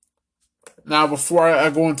 Now, before I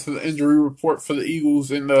go into the injury report for the Eagles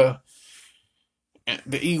and the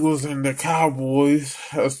Cowboys,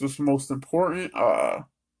 that's what's most important.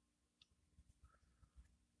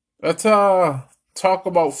 Let's talk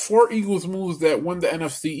about 4 Eagles moves that won the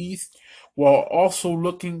NFC East while also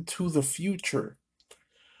looking to the future.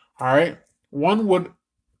 All right, one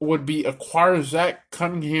would be acquire Zach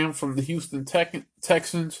Cunningham from the Houston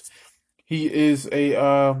Texans. He is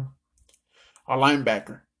a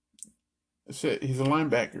linebacker. That's it. He's a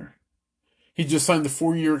linebacker. He just signed a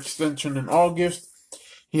 4-year extension in August.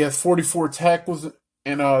 He has 44 tackles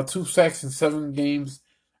and 2 sacks in 7 games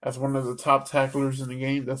as one of the top tacklers in the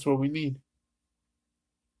game. That's what we need.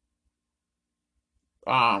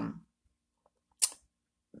 But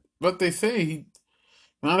they say he's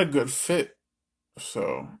not a good fit.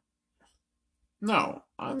 So, no,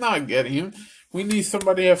 I'm not getting him. We need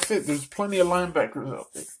somebody that fit. There's plenty of linebackers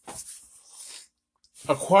out there.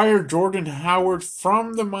 Acquire Jordan Howard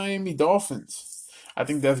from the Miami Dolphins. I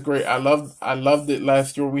think that's great. I loved it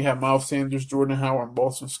last year. We had Miles Sanders, Jordan Howard, and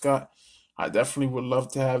Boston Scott. I definitely would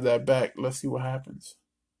love to have that back. Let's see what happens.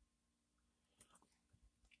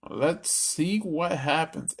 Let's see what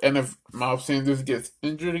happens. And if Miles Sanders gets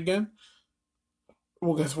injured again,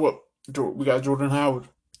 well, guess what? We got Jordan Howard.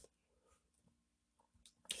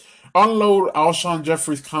 Unload Alshon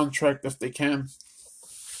Jeffrey's contract if they can.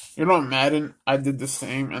 You know, Madden, I did the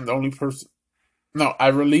same, and the only person... No, I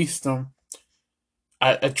released him.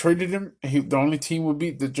 I traded him. The only team would be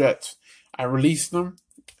the Jets. I released him.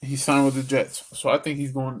 He signed with the Jets. So I think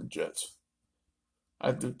he's going to the Jets.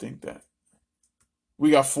 I do think that. We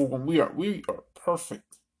got full one. We are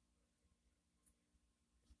perfect.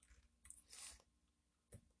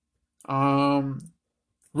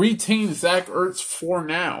 Retain Zach Ertz for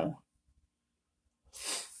now.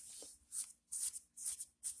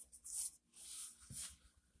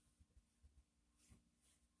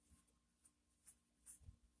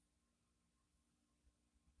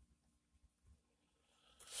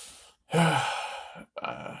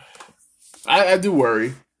 I do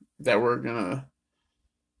worry that we're gonna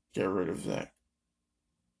get rid of Zach.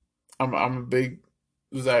 I'm a big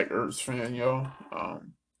Zach Ertz fan, yo.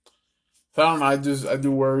 So I don't know. I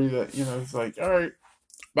do worry that it's like, all right,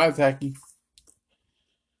 bye, Tacky.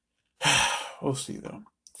 We'll see though.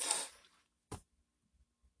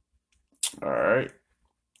 All right,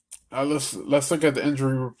 let's look at the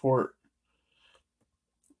injury report.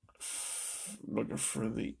 Looking for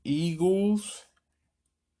the Eagles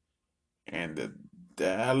and the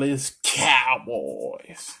Dallas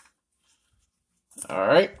Cowboys. All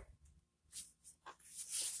right.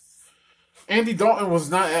 Andy Dalton was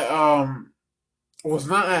not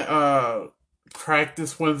at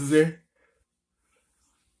practice Wednesday.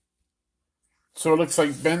 So it looks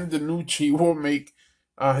like Ben DiNucci will make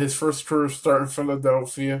his first career start in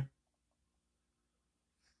Philadelphia.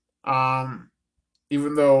 Um,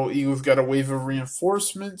 Even though Eagles got a wave of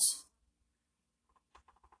reinforcements.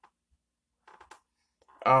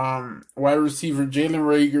 Wide receiver Jalen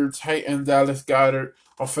Rager, tight end Dallas Goedert,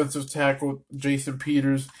 offensive tackle Jason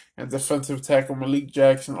Peters, and defensive tackle Malik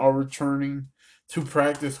Jackson all returning to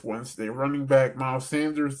practice Wednesday. Running back Miles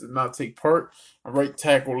Sanders did not take part. Right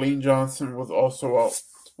tackle Lane Johnson was also out,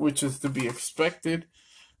 which is to be expected.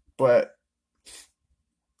 But,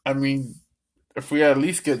 I mean, if we at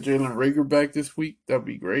least get Jalen Rager back this week, that'd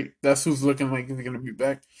be great. That's who's looking like he's going to be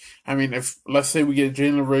back. I mean, if let's say we get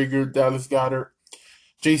Jalen Rager, Dallas Goedert,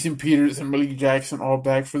 Jason Peters, and Malik Jackson all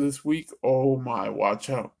back for this week, oh my, watch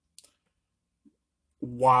out.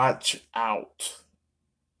 Watch out.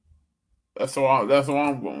 That's all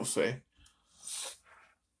I'm going to say.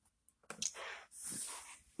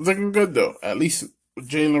 Looking good, though. At least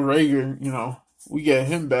Jalen Rager, we get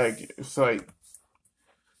him back. It's like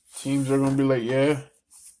teams are going to be like, yeah.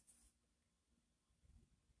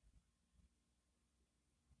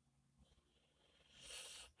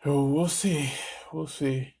 Oh, we'll see. We'll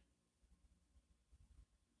see.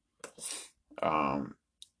 Um,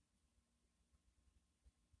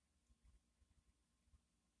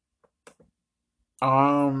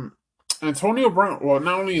 um, Antonio Brown. Well,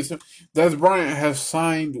 not only is Des Bryant has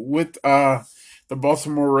signed with the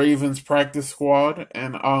Baltimore Ravens practice squad,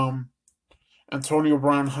 and Antonio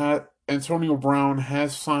Brown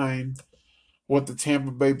has signed with the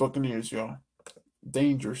Tampa Bay Buccaneers, y'all.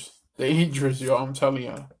 Dangerous, y'all. I'm telling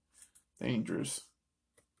y'all, dangerous.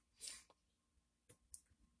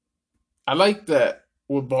 I like that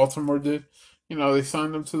what Baltimore did. They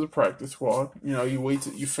signed him to the practice squad. You wait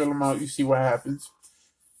till you fill him out, you see what happens,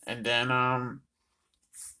 and then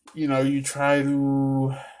you try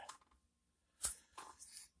to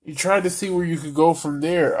see where you could go from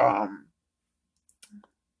there. I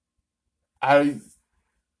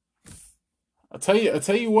I tell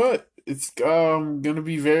you what, it's gonna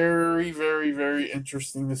be very, very, very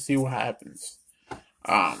interesting to see what happens.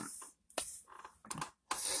 Um,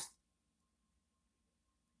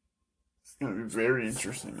 it's gonna be very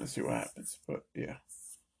interesting to see what happens. But yeah.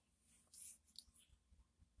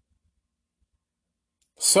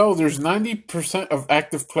 So there's 90% of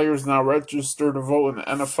active players now registered to vote in the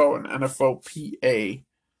NFL and NFLPA.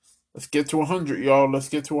 Let's get to 100, y'all. Let's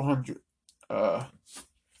get to 100. But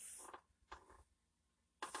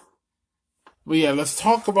yeah, let's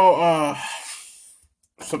talk about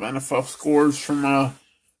some NFL scores from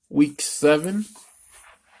week 7.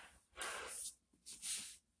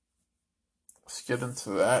 Let's get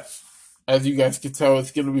into that. As you guys can tell,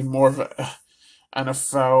 it's going to be more of an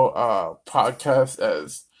NFL podcast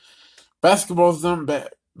as basketball's done.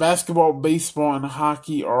 Basketball, baseball, and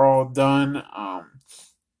hockey are all done.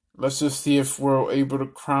 Let's just see if we're able to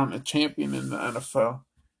crown a champion in the NFL.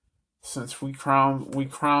 Since we crowned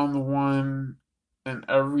one in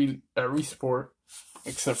every sport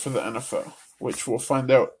except for the NFL, which we'll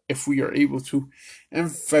find out if we are able to in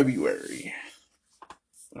February.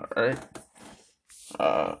 All right.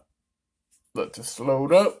 Let this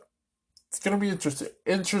load up. It's gonna be interesting.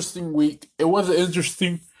 Interesting week. It was an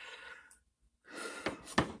interesting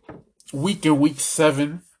week in week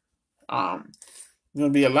 7. It's gonna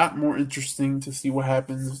be a lot more interesting to see what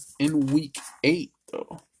happens in week 8,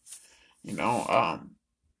 though.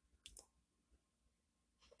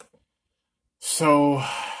 So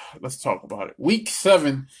let's talk about it. Week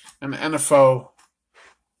 7 in the NFL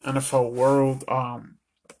world.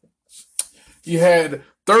 You had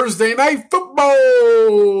Thursday Night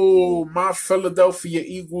Football. My Philadelphia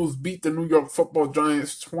Eagles beat the New York Football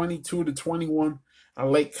Giants 22-21. A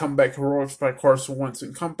late comeback heroics by Carson Wentz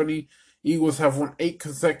and company. Eagles have won 8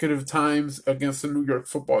 consecutive times against the New York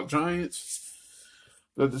Football Giants.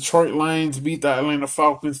 The Detroit Lions beat the Atlanta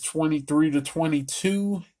Falcons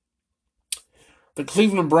 23-22. The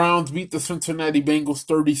Cleveland Browns beat the Cincinnati Bengals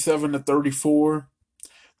 37-34.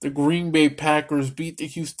 The Green Bay Packers beat the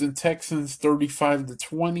Houston Texans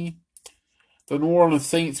 35-20. The New Orleans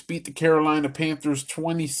Saints beat the Carolina Panthers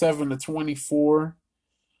 27-24.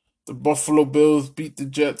 The Buffalo Bills beat the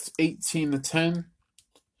Jets 18-10.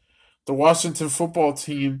 The Washington football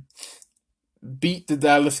team beat the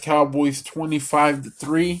Dallas Cowboys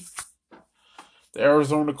 25-3. The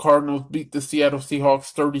Arizona Cardinals beat the Seattle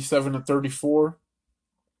Seahawks 37-34.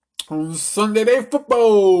 On Sunday Night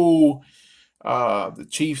Football, the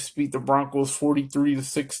Chiefs beat the Broncos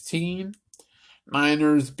 43-16.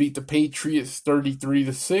 Niners beat the Patriots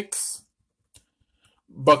 33-6.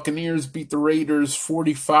 Buccaneers beat the Raiders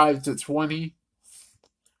 45-20.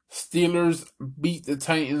 Steelers beat the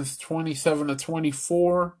Titans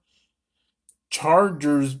 27-24.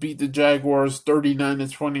 Chargers beat the Jaguars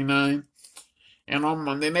 39-29. And on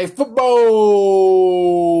Monday Night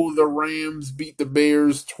Football, the Rams beat the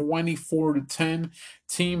Bears 24-10.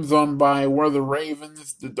 Teams on bye were the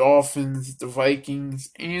Ravens, the Dolphins, the Vikings,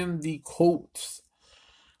 and the Colts.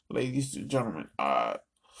 Ladies and gentlemen, I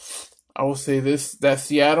will say this: that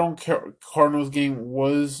Seattle Cardinals game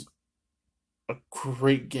was a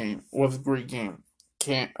great game.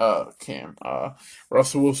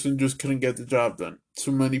 Russell Wilson just couldn't get the job done.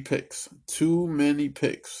 Too many picks.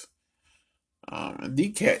 And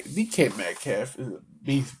DK Metcalf is a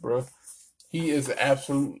beast, bro. He is an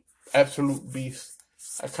absolute beast.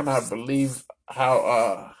 I cannot believe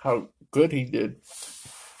how good he did.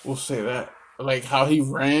 We'll say that. Like how he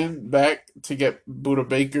ran back to get Buda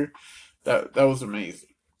Baker, that was amazing.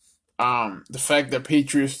 The fact that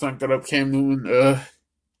Patriots stunk it up Cam Newton,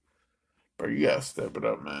 bro, you gotta step it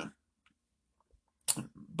up, man.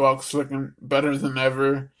 Bucks looking better than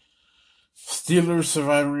ever. Steelers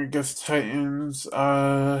surviving against Titans.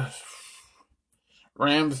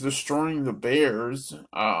 Rams destroying the Bears.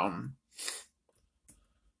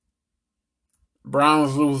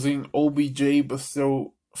 Browns losing OBJ, but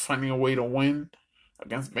still finding a way to win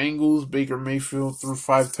against Bengals. Baker Mayfield threw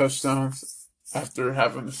 5 touchdowns after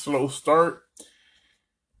having a slow start.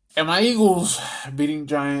 And my Eagles beating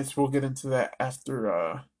Giants. We'll get into that after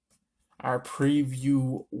our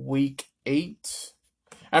preview week 8.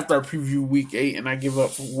 After I preview week 8 and I give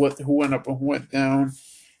up who went up and who went down.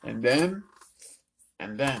 And then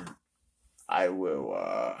I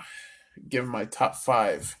will give my top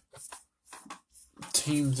 5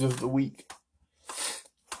 teams of the week.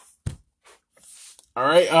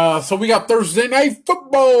 Alright, so we got Thursday Night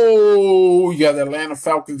Football. You got the Atlanta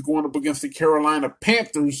Falcons going up against the Carolina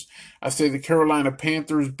Panthers. I say the Carolina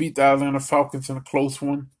Panthers beat the Atlanta Falcons in a close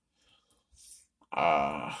one.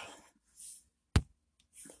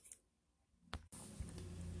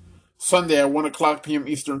 Sunday at 1 o'clock p.m.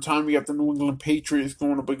 Eastern Time, we got the New England Patriots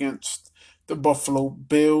going up against the Buffalo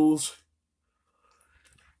Bills.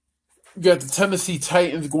 You got the Tennessee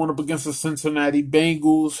Titans going up against the Cincinnati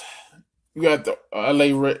Bengals. You got the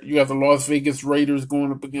Las Vegas Raiders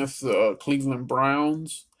going up against the Cleveland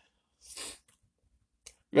Browns.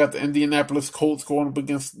 You got the Indianapolis Colts going up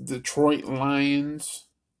against the Detroit Lions.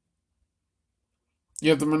 You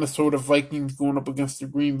have the Minnesota Vikings going up against the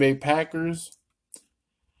Green Bay Packers.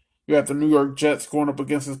 You got the New York Jets going up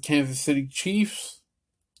against the Kansas City Chiefs.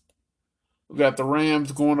 We got the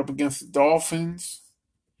Rams going up against the Dolphins.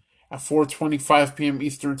 At 4:25 p.m.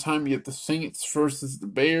 Eastern Time, you got the Saints versus the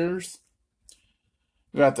Bears.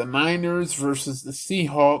 You got the Niners versus the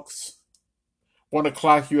Seahawks. 1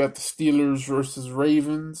 o'clock, you got the Steelers versus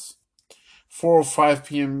Ravens. 4:05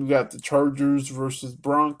 p.m., you got the Chargers versus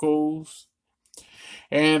Broncos.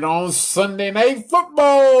 And on Sunday Night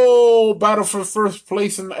Football, battle for first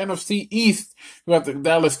place in the NFC East, you got the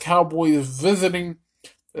Dallas Cowboys visiting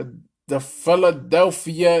the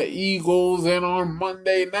Philadelphia Eagles. And on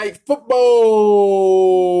Monday Night Football,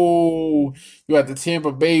 you got the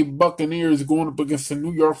Tampa Bay Buccaneers going up against the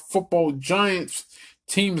New York Football Giants.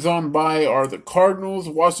 Teams on bye are the Cardinals,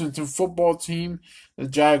 Washington Football Team, the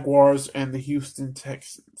Jaguars, and the Houston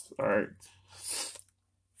Texans. All right.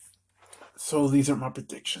 So these are my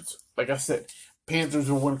predictions. Like I said, Panthers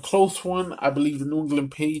will win a close one. I believe the New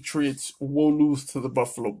England Patriots will lose to the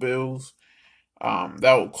Buffalo Bills.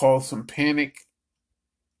 That will cause some panic.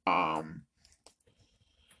 Matter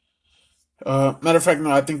of fact,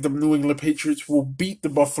 no, I think the New England Patriots will beat the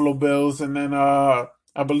Buffalo Bills, and then I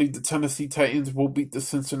believe the Tennessee Titans will beat the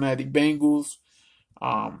Cincinnati Bengals.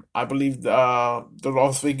 I believe the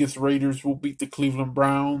Las Vegas Raiders will beat the Cleveland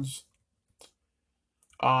Browns.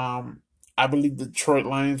 I believe the Detroit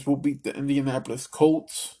Lions will beat the Indianapolis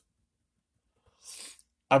Colts.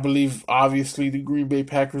 I believe, obviously, the Green Bay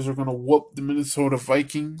Packers are going to whoop the Minnesota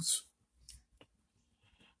Vikings.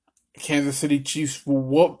 Kansas City Chiefs will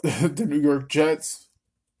whoop the New York Jets.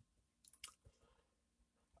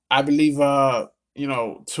 I believe Tua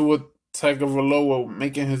Tagovailoa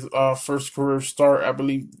making his first career start. I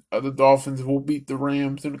believe the Dolphins will beat the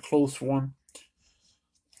Rams in a close one.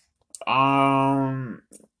 Um,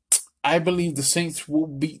 I believe the Saints will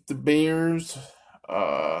beat the Bears.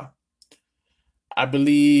 Uh, I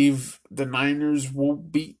believe the Niners will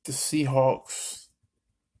beat the Seahawks.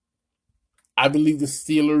 I believe the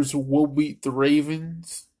Steelers will beat the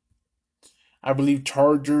Ravens. I believe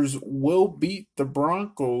Chargers will beat the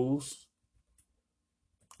Broncos.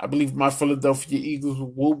 I believe my Philadelphia Eagles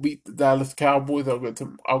will beat the Dallas Cowboys.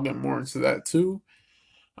 I'll get more into that too.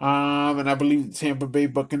 And I believe the Tampa Bay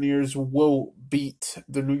Buccaneers will beat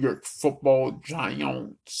the New York Football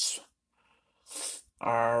Giants.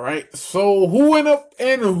 All right. So who went up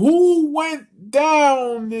and who went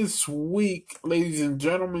down this week, ladies and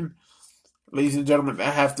gentlemen? Ladies and gentlemen,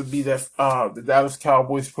 that have to be the Dallas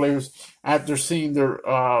Cowboys players after seeing their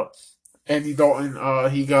Andy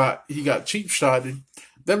Dalton he got cheap shotted.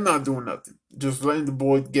 Them not doing nothing. Just letting the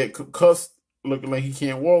boy get concussed, looking like he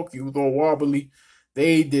can't walk. He was all wobbly.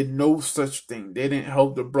 They did no such thing. They didn't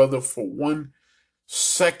help the brother for 1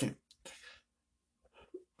 second.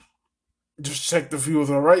 Just checked if he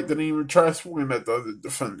was alright. They didn't even try swinging at the other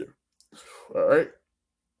defender. Alright.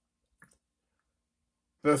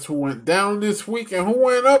 That's who went down this week. And who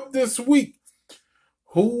went up this week?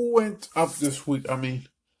 Who went up this week? I mean,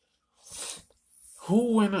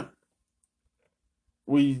 who went up?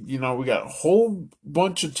 We got a whole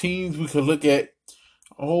bunch of teams we could look at.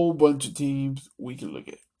 A whole bunch of teams we can look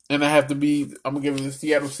at. And I'm going to give the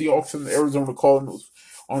Seattle Seahawks and the Arizona Cardinals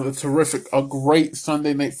on a great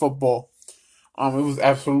Sunday night football. It was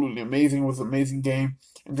absolutely amazing. It was an amazing game.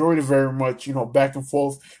 Enjoyed it very much. Back and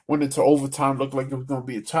forth. Went into overtime. Looked like it was going to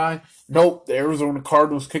be a tie. Nope. The Arizona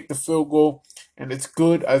Cardinals kicked the field goal, and it's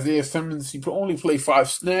good. Isaiah Simmons, he only played 5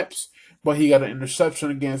 snaps, but he got an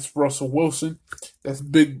interception against Russell Wilson. That's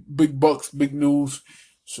big bucks, big news.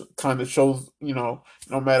 So, kind of shows, no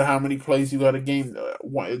matter how many plays you got a game,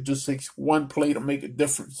 it just takes one play to make a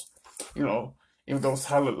difference. Even though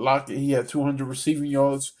Tyler Lockett, he had 200 receiving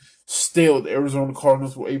yards, still the Arizona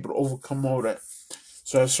Cardinals were able to overcome all that.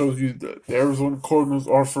 So that shows you that the Arizona Cardinals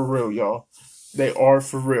are for real, y'all. They are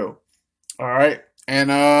for real. All right. And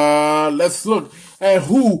let's look at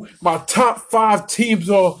who my top 5 teams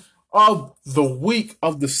are of the week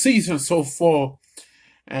of the season so far.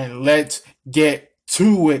 And let's get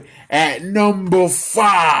to it. At number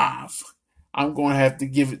 5, I'm going to have to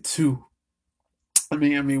give it to. I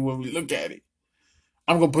mean, when we look at it,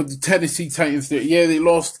 I'm going to put the Tennessee Titans there. Yeah, they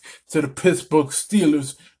lost to the Pittsburgh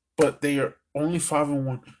Steelers, but they are only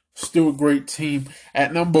 5-1. Still a great team.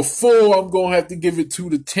 At number 4, I'm going to have to give it to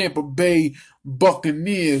the Tampa Bay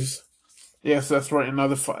Buccaneers. Yes, that's right.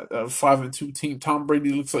 Another 5-2 team. Tom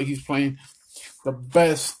Brady looks like he's playing the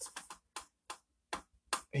best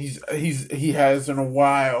he has in a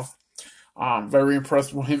while. Very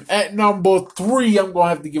impressed with him. At number 3, I'm going to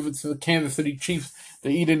have to give it to the Kansas City Chiefs.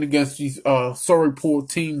 They're eating against these sorry poor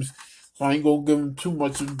teams, so I ain't going to give them too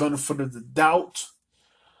much of the benefit of the doubt.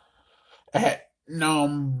 At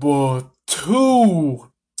number 2,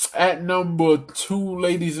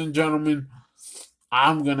 ladies and gentlemen,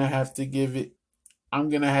 I'm going to have to give it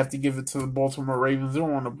to the Baltimore Ravens. They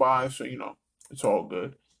don't want to buy, so, it's all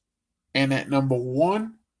good. And at number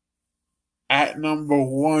 1,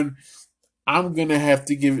 I'm going to have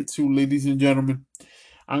to give it to, ladies and gentlemen,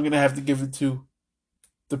 I'm going to have to give it to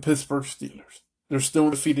the Pittsburgh Steelers. They're still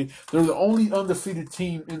undefeated. They're the only undefeated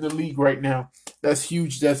team in the league right now. That's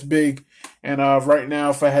huge. That's big. And right now,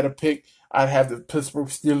 if I had to pick, I'd have the Pittsburgh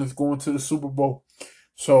Steelers going to the Super Bowl.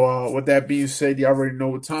 So with that being said, you already know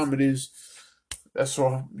what time it is. That's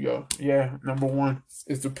all. Yeah. Number 1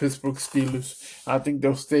 is the Pittsburgh Steelers. I think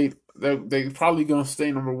they'll stay. They're probably gonna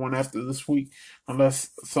stay number 1 after this week, unless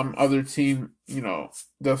some other team,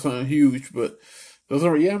 does something huge. But those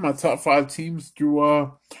are my top 5 teams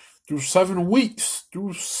through 7 weeks.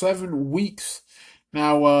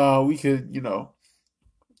 Now we could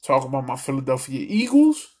talk about my Philadelphia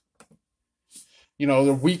Eagles.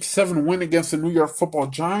 The Week 7 win against the New York Football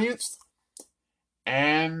Giants,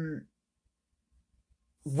 and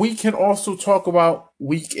we can also talk about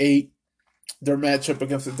Week 8, their matchup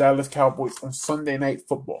against the Dallas Cowboys on Sunday Night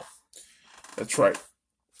Football. That's right.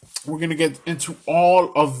 We're going to get into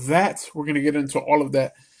all of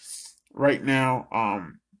that. Right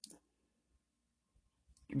now.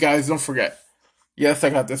 Guys, don't forget. Yes,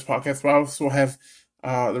 I got this podcast, but I also have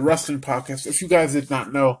the wrestling podcast. If you guys did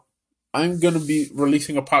not know, I'm going to be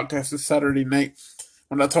releasing a podcast this Saturday night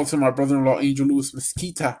when I talk to my brother-in-law, Angel Luis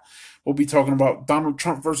Mesquita. We'll be talking about Donald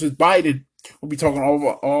Trump versus Biden. We'll be talking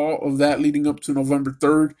all of that leading up to November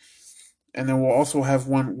 3rd. And then we'll also have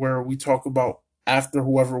one where we talk about after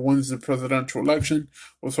whoever wins the presidential election,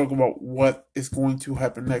 we'll talk about what is going to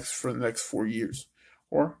happen next for the next 4 years.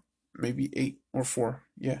 Or maybe 8 or 4.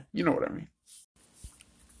 Yeah, you know what I mean.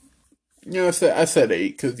 Yeah, I said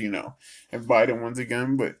 8 because, if Biden wins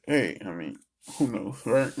again, but hey, I mean, who knows,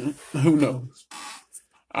 right? Who knows?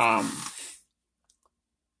 Um,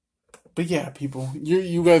 But yeah, people,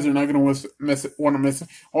 you guys are not gonna want to miss it.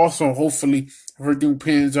 Also, hopefully, if everything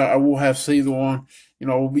pans out, I will have Cesar on.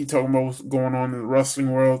 We'll be talking about what's going on in the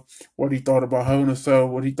wrestling world, what he thought about Hell in a Cell,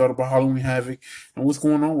 what he thought about Halloween Havoc, and what's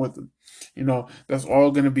going on with him. That's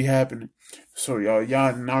all gonna be happening. So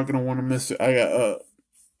y'all not gonna want to miss it. I got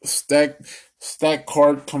stack stack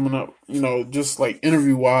card coming up. Just like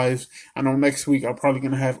interview wise. I know next week I'm probably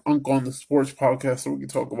gonna have Unc on the sports podcast so we can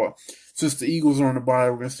talk about since the Eagles are on the bye.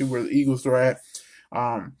 We're gonna see where the Eagles are at.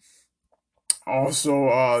 Um,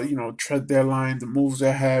 Also, trade deadline, the moves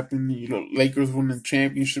that happen. Lakers winning the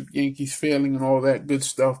championship, Yankees failing, and all that good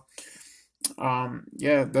stuff.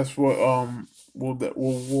 Yeah, that's what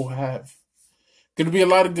we'll have. Gonna be a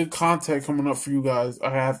lot of good content coming up for you guys.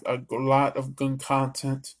 I have a lot of good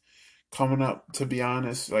content coming up. To be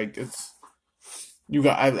honest, like it's you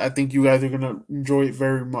got. I think you guys are gonna enjoy it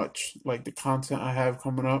very much. Like the content I have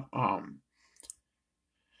coming up.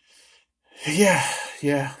 Yeah,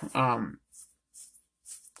 yeah.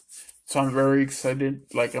 So I'm very excited.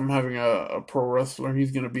 Like I'm having a pro wrestler.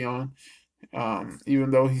 He's gonna be on.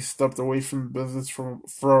 Even though he stepped away from the business for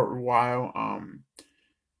a while.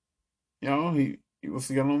 He was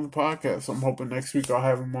to get on the podcast. So I'm hoping next week I'll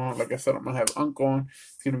have him on. Like I said, I'm gonna have Unc on.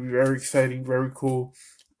 It's gonna be very exciting, very cool.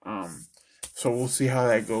 Um, so we'll see how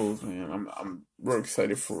that goes, man. I'm real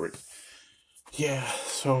excited for it. Yeah.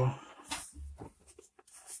 So,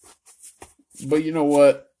 but you know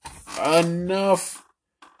what? Enough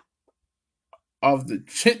of the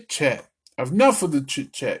chit chat. Enough of the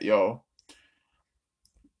chit chat, y'all.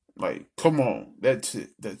 Like, come on. That's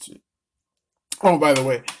it. That's it. Oh, by the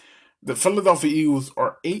way, the Philadelphia Eagles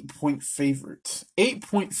are 8-point favorites.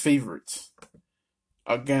 8-point favorites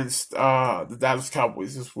against the Dallas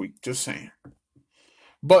Cowboys this week. Just saying.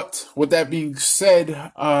 But with that being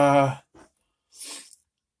said,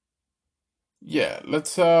 yeah,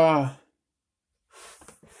 let's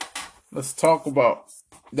talk about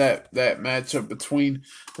that matchup between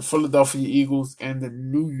the Philadelphia Eagles and the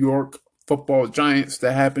New York Football Giants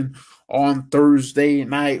that happened on Thursday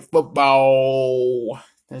Night Football.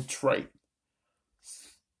 That's right.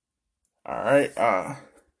 All right. But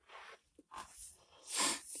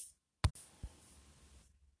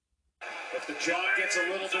the job gets a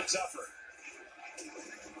little bit tougher.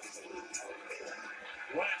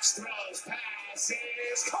 Wentz throws, pass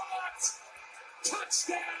is caught.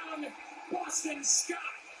 Touchdown, Boston Scott.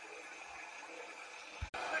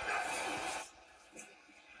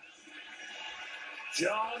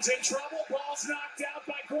 Jones in trouble. Ball's knocked out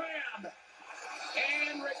by Graham.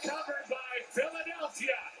 And recovered by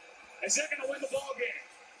Philadelphia. As they're going to win the ball game.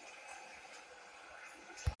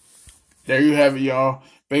 There you have it, y'all.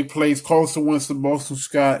 Big plays. Carlson wins to Boston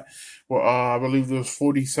Scott. Well, I believe there was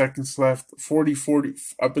 40 seconds left. 40,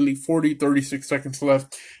 I believe 36 seconds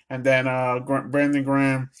left. And then Brandon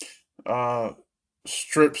Graham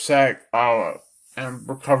strip sack and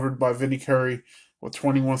recovered by Vinny Curry with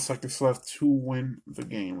 21 seconds left to win the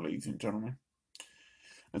game, ladies and gentlemen.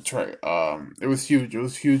 That's right. It was huge. It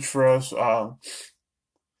was huge for us. But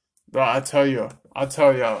I tell you,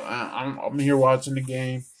 I'm here watching the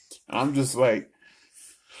game. I'm just like,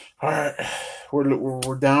 all right,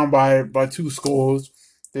 we're down by 2 scores.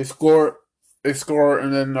 They score,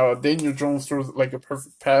 and then Daniel Jones throws like a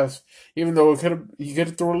perfect pass, even though he could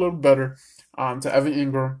have thrown a little better, to Evan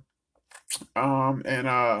Ingram,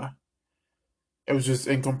 and it was just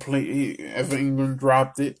incomplete. Evan Ingram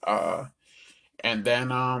dropped it, and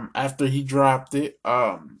then after he dropped it,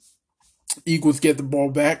 Eagles get the ball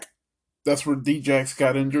back. That's where Djax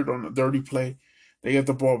got injured on a dirty play. They get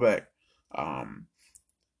the ball back. Um,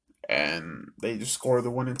 and they just score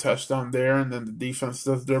the winning touchdown there, and then the defense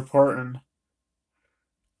does their part, and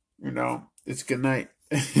it's good night.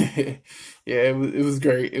 Yeah, it was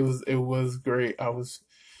great. It was great. I,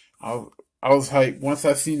 I was hyped once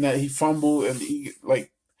I seen that he fumbled and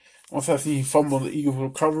once I seen he fumbled, the Eagles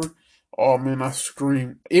recovered. Oh man, I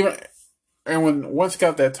screamed. And when once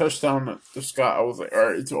got that touchdown to Scott, I was like, all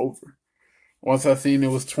right, it's over. Once I seen it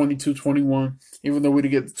was 22-21, even though we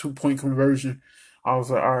didn't get the 2-point conversion, I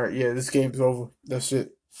was like, all right, yeah, this game's over. That's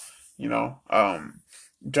it. You know,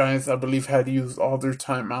 Giants, I believe, had used all their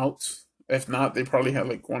timeouts. If not, they probably had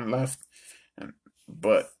like one left.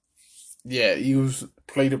 But Yeah, Eagles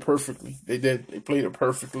played it perfectly. They did. They played it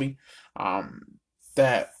perfectly.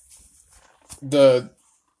 That the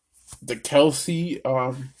Kelsey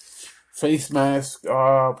face mask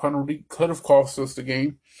penalty could have cost us the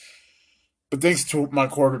game, but thanks to my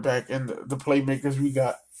quarterback and the playmakers we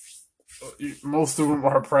got, most of them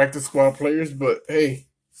are practice squad players. But hey,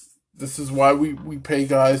 this is why we pay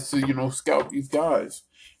guys to scout these guys.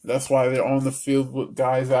 That's why they're on the field with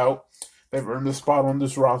guys out. They've earned a spot on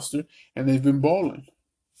this roster, and they've been balling.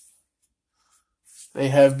 They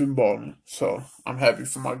have been balling. So I'm happy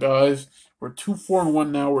for my guys. We're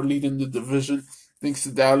 2-4-1 now. We're leading the division. Thanks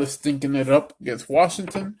to Dallas thinking it up against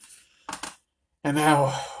Washington. And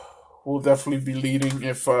now we'll definitely be leading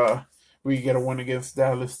if we get a win against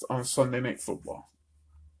Dallas on Sunday Night Football.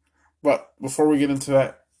 But before we get into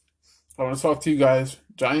that, I want to talk to you guys.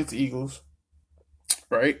 Giants Eagles,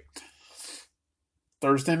 right?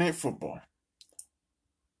 Thursday Night Football.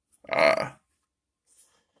 Uh,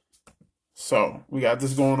 So we got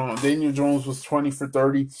this going on. Daniel Jones was 20 for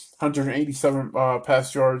 30, 187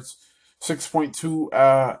 pass yards,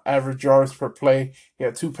 6.2 average yards per play. He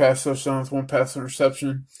had 2 pass touchdowns, 1 pass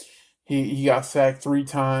interception. He got sacked 3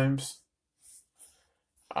 times.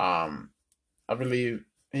 I believe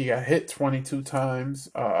he got hit 22 times.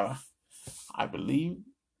 I believe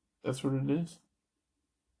that's what it is.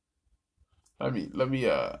 Let me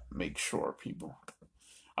make sure, people.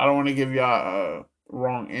 I don't want to give y'all a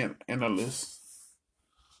wrong analyst.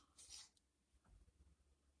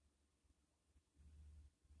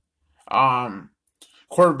 Um,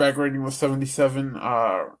 Quarterback rating was 77,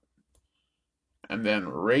 and then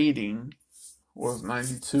rating was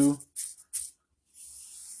 92.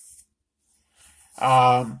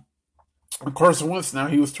 Um, Carson Wentz now,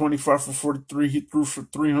 he was 25 for 43. He threw for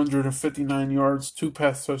 359 yards, 2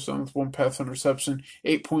 pass touchdowns, 1 pass interception,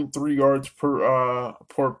 8.3 yards per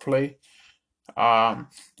play.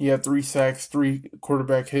 He had 3 sacks, 3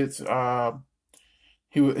 quarterback hits. He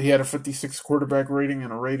had a 56 quarterback rating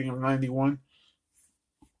and a rating of 91.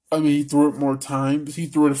 I mean, he threw it more times. He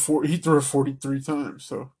threw it 43 times.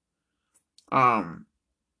 So, um,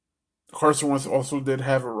 Carson Wentz also did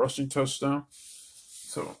have a rushing touchdown.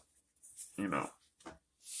 So, you know,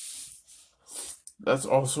 that's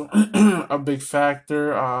also a big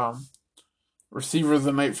factor. Receiver of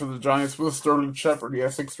the night for the Giants was Sterling Shepard. He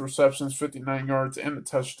had 6 receptions, 59 yards, and a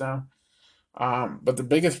touchdown. But the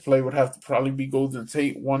biggest play would have to probably be Golden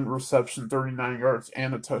Tate, 1 reception, 39 yards,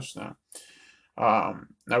 and a touchdown. Now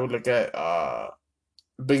we look at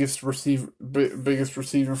biggest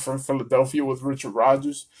receiver from Philadelphia was Richard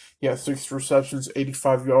Rodgers. He had 6 receptions,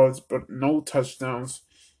 85 yards, but no touchdowns.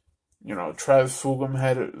 Travis Fulgham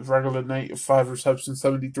had a regular night of 5 receptions,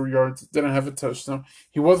 73 yards. Didn't have a touchdown.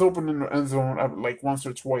 He was open in the end zone like once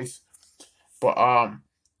or twice, but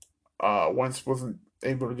Wentz wasn't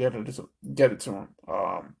able to get it to him.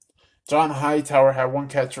 John Hightower had 1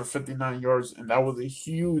 catch for 59 yards, and that was a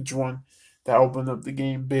huge one that opened up the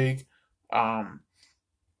game big. Um,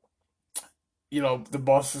 the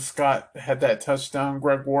Boston Scott had that touchdown.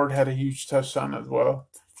 Greg Ward had a huge touchdown as well.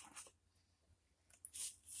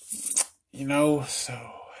 So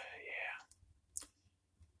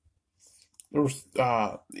there was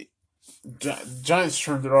the Giants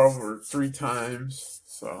turned it over 3 times,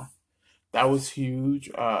 so that was huge.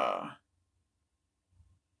 That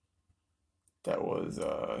was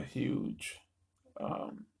huge.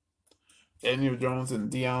 Um, Daniel Jones and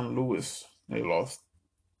Deion Lewis, they lost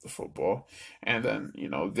the football, and then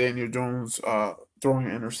Daniel Jones throwing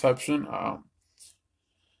an interception.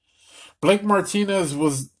 Blake Martinez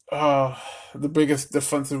was the biggest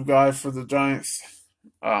defensive guy for the Giants.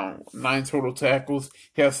 9 total tackles.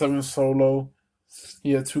 He had 7 solo.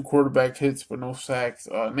 He had 2 quarterback hits, but no sacks.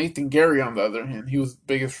 Nathan Gary, on the other hand, he was the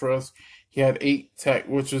biggest for us. He had 8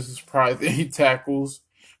 which is a surprise. 8 tackles,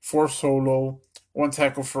 4 solo, 1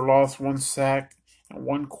 tackle for loss, 1 sack, and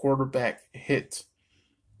 1 quarterback hit.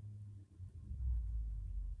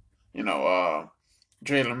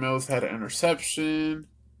 Jalen Mills had an interception.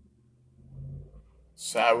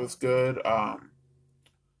 So that was good.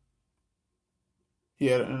 He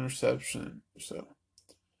had an interception. So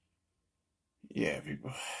yeah,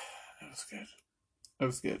 people, that was good. That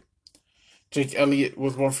was good. Jake Elliott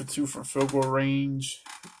was 1 for 2 from field goal range.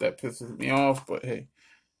 That pisses me off, but hey,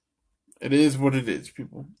 it is what it is,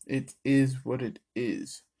 people. It is what it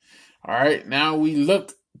is. All right, now we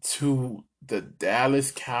look to the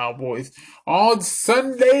Dallas Cowboys on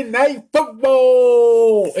Sunday Night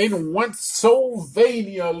Football in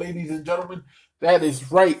Pennsylvania, ladies and gentlemen. That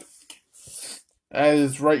is right. That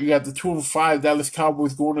is right. You got the 2-5 Dallas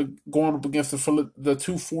Cowboys going up against the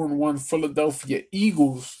 2-4-1 Philadelphia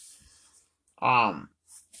Eagles. Um,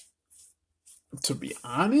 to be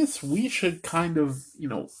honest, we should kind of,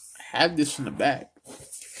 have this in the bag.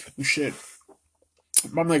 We should.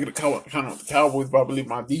 I'm not going to count on the Cowboys, but I believe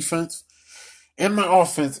my defense and my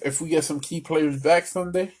offense, if we get some key players back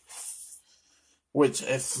Sunday, which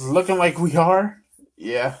it's looking like we are,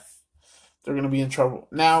 yeah, they're going to be in trouble.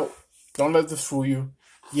 Now, don't let this fool you.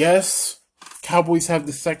 Yes, Cowboys have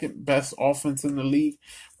the second best offense in the league,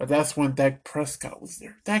 but that's when Dak Prescott was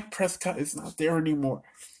there. Dak Prescott is not there anymore.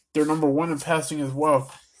 They're number one in passing as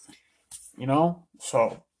well.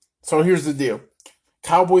 So here's the deal.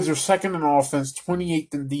 Cowboys are second in offense,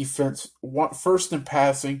 28th in defense, first in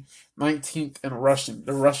passing, 19th in rushing.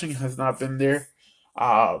 The rushing has not been there.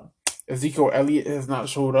 Uh, Ezekiel Elliott has not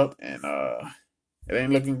showed up, and it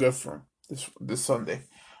ain't looking good for him this Sunday.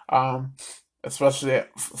 Um, Especially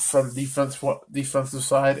from defensive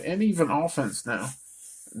side and even offense now.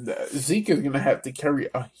 Zeke is going to have to carry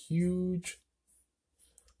a huge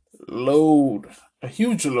load. A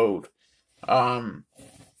huge load. Um,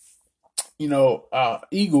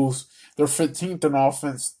 Eagles, they're 15th in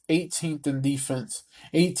offense, 18th in defense,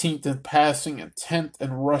 18th in passing, and 10th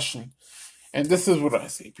in rushing. And this is what I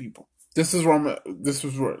say, people. This is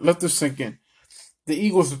where, let this sink in. The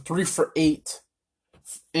Eagles are 3 for 8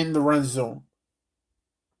 in the red zone.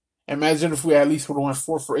 Imagine if we at least would have went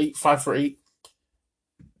 4 for 8, 5 for 8.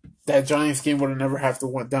 That Giants game would have never have to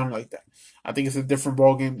went down like that. I think it's a different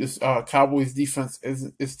ball game. This Cowboys defense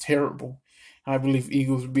is terrible. I believe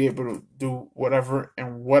Eagles will be able to do whatever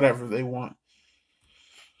they want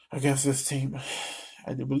against this team.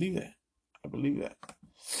 I do believe that. I believe that.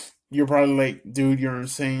 You're probably like, dude, you're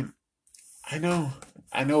insane. I know,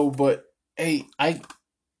 but hey,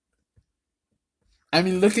 I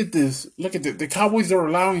mean, look at this. Look at this. The Cowboys are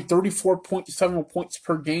allowing 34.7 points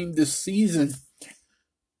per game this season.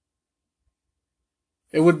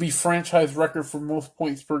 It would be franchise record for most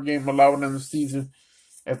points per game allowed in the season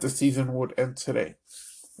if the season would end today,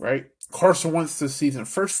 right? Carson Wentz this season,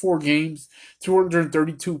 first 4 games,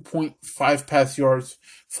 232.5 pass yards,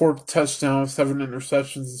 4 touchdowns, 7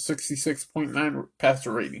 interceptions, and 66.9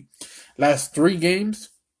 passer rating. Last 3 games,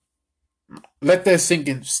 let that sink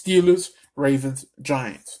in. Steelers, Ravens,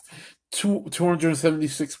 Giants.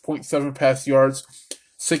 276.7 pass yards,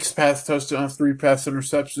 6 pass touchdowns, 3 pass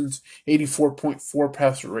interceptions, 84.4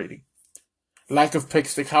 passer rating. Lack of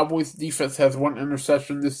picks. The Cowboys defense has 1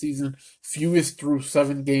 interception this season, fewest through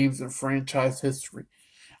 7 games in franchise history.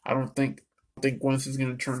 I don't think Wentz is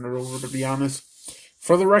going to turn it over, to be honest.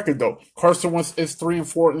 For the record, though, Carson Wentz is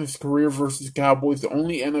 3-4 in his career versus Cowboys. The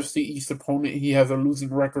only NFC East opponent he has a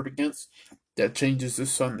losing record against. That changes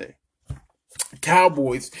this Sunday.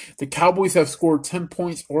 Cowboys. The Cowboys have scored 10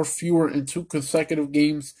 points or fewer in 2 consecutive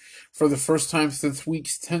games for the first time since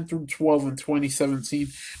weeks 10 through 12 in 2017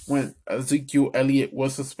 when Ezekiel Elliott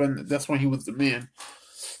was suspended. That's when he was the man.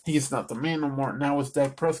 He is not the man no more. Now it's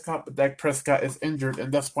Dak Prescott, but Dak Prescott is injured,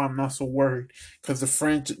 and that's why I'm not so worried. Because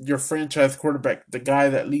your franchise quarterback, the guy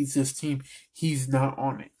that leads this team, he's not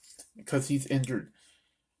on it because he's injured.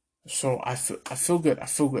 So I feel good. I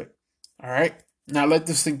feel good. All right. Now let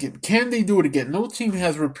this sink in. Can they do it again? No team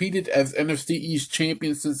has repeated as NFC East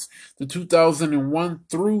champion since the 2001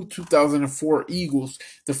 through 2004 Eagles.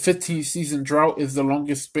 The 15-season drought is the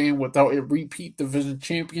longest span without a repeat division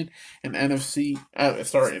champion in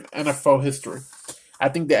NFL history. I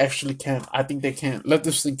think they actually can. I think they can. Let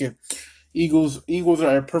this sink in. Eagles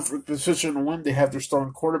are in a perfect position to win. They have their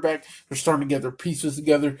starting quarterback. They're starting to get their pieces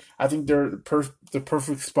together. I think they're the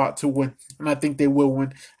perfect spot to win, and I think they will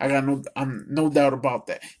win. I'm no doubt about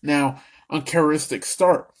that. Now, uncharacteristic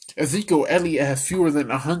start. Ezekiel Elliott has fewer than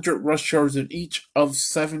 100 rush yards in each of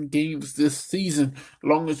 7 games this season,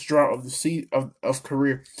 longest drought of the of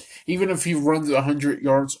career. Even if he runs 100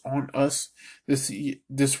 yards on us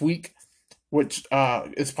this week, which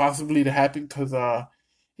is possibly to happen because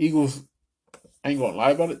Eagles, I ain't gonna lie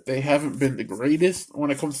about it, they haven't been the greatest when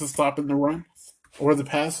it comes to stopping the run or the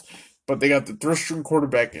pass, but they got the third string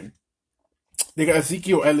quarterback in. They got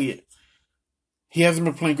Ezekiel Elliott. He hasn't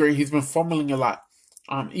been playing great. He's been fumbling a lot.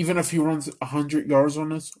 Even if he runs 100 yards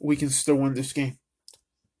on us, we can still win this game.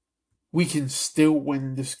 We can still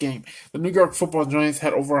win this game. The New York Football Giants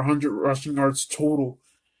had over 100 rushing yards total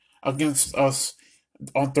against us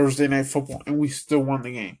on Thursday Night Football, and we still won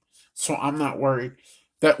the game. So I'm not worried.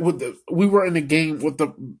 We were in a game with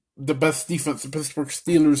the best defense, the Pittsburgh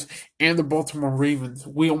Steelers and the Baltimore Ravens.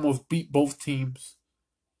 We almost beat both teams.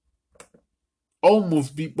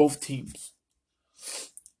 Almost beat both teams.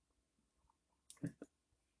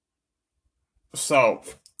 So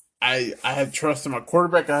I have trust in my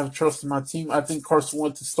quarterback. I have trust in my team. I think Carson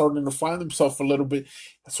Wentz is starting to find himself a little bit.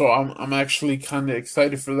 So I'm actually kind of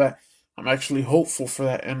excited for that. I'm actually hopeful for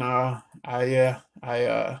that, and I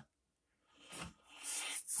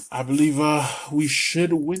believe we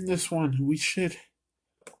should win this one. We should.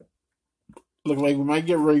 Look like we might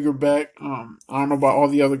get Rager back. I don't know about all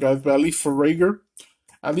the other guys, but at least for Rager,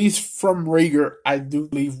 at least from Rager, I do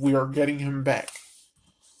believe we are getting him back.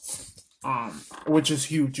 Which is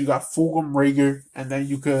huge. You got Fulgham, Rager, and then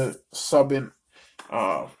you could sub in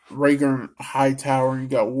Rager and Hightower. You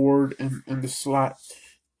got Ward in the slot.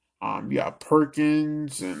 You got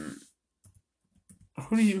Perkins and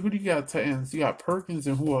who do you got to ends? You got Perkins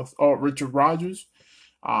and who else? Oh, Richard Rodgers.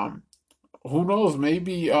 Um, who knows?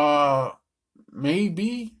 Maybe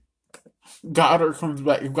Goddard comes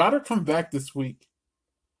back. If Goddard comes back this week,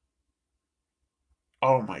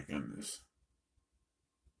 oh my goodness.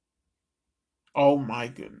 Oh my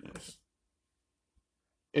goodness.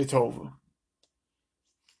 It's over.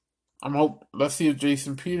 Let's see if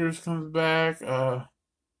Jason Peters comes back.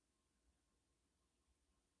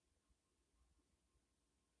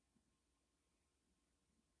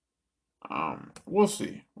 We'll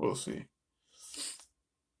see. We'll see.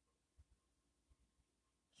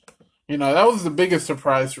 That was the biggest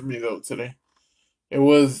surprise for me though today. It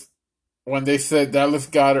was when they said Dallas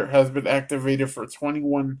Goddard has been activated for a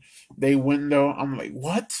 21-day window. I'm like,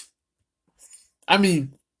 what? I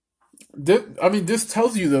mean, this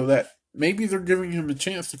tells you though that maybe they're giving him a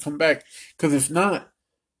chance to come back. Because if not,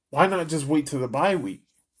 why not just wait till the bye week,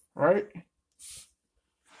 right?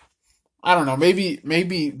 I don't know.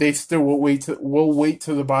 Maybe they still will wait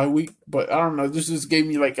till the bye week, but I don't know. This just gave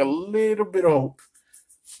me like a little bit of hope.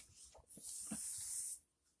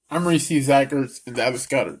 I'm ready to see Zach Ertz and Dallas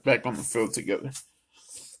Goedert back on the field together.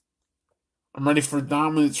 I'm ready for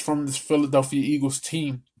dominance from this Philadelphia Eagles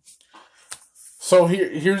team. So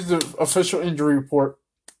here's the official injury report.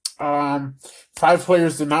 5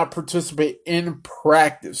 players did not participate in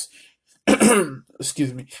practice.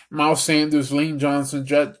 Excuse me. Miles Sanders, Lane Johnson,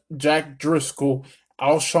 Jack Driscoll,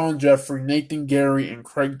 Alshon Jeffrey, Nathan Gary, and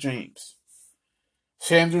Craig James.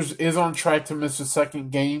 Sanders is on track to miss the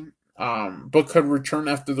second game, but could return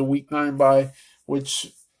after the Week 9 bye,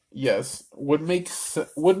 which, yes, would make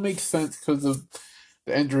sense because of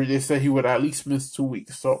the injury. They said he would at least miss 2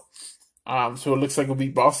 weeks. So it looks like it'll be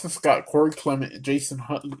Boston Scott, Corey Clement, and Jason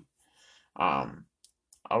Huntley.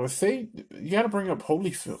 I would say you got to bring up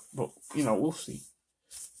Holyfield, but we'll see.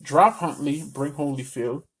 Drop Huntley, bring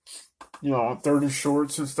Holyfield. On third and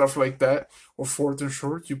shorts and stuff like that, or fourth and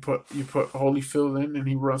shorts, you put Holyfield in and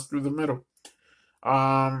he runs through the middle.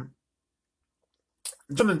 John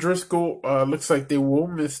and Driscoll looks like they will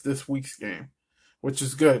miss this week's game, which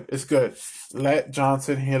is good. It's good. Let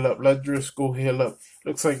Johnson heal up. Let Driscoll heal up.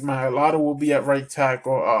 Looks like Mailata will be at right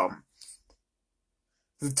tackle.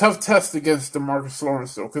 It's a tough test against DeMarcus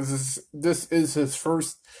Lawrence though, because this is his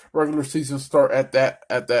first regular season start at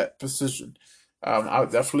that position. I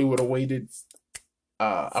definitely would have waited.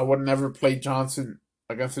 I would never play Johnson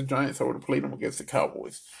against the Giants. I would have played him against the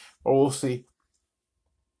Cowboys. But we'll see.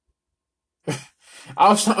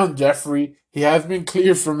 Alshon Jeffrey, he has been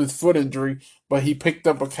cleared from his foot injury, but he picked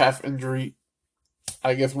up a calf injury,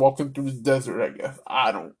 I guess, walking through the desert, I guess.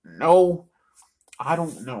 I don't know,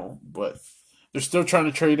 but they're still trying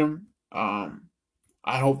to trade him. I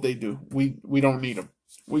hope they do. We don't need him.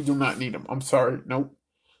 We do not need him. I'm sorry. Nope.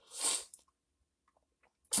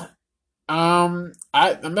 I'm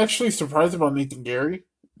actually surprised about Nathan Gary,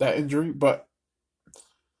 that injury, but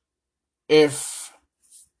if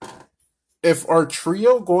our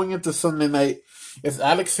trio going into Sunday night is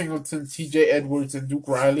Alex Singleton, TJ Edwards, and Duke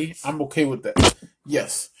Riley, I'm okay with that.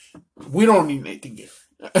 Yes. We don't need Nathan Gary.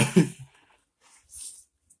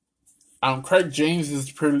 Craig James is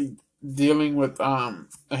purely dealing with a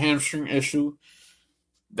hamstring issue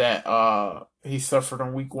that he suffered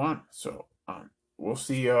on week 1. So we'll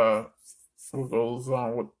see what goes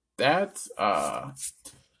on with that.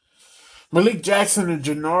 Malik Jackson and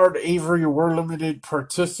Jannard Avery were limited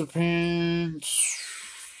participants.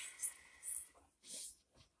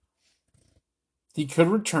 He could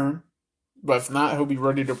return, but if not, he'll be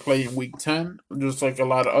ready to play in week 10, just like a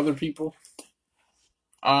lot of other people.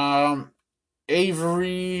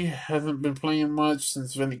 Avery hasn't been playing much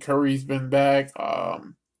since Vinny Curry's been back.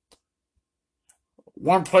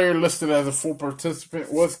 One player listed as a full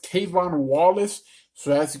participant was Kayvon Wallace,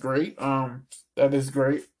 so that's great. That is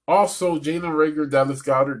great. Also, Jalen Reagor, Dallas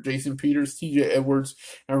Goedert, Jason Peters, TJ Edwards,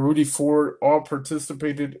 and Rudy Ford all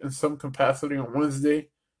participated in some capacity on Wednesday.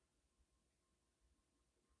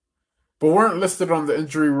 but weren't listed on the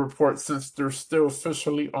injury report since they're still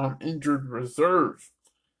officially on injured reserve.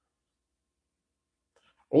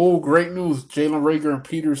 Oh, great news. Jalen Reagor and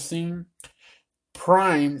Peter seem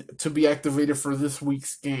primed to be activated for this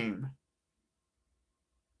week's game.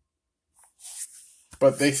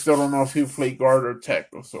 But they still don't know if he'll play guard or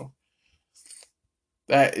tackle, so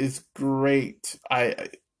that is great.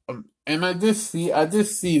 And I did see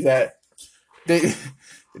that they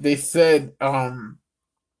they said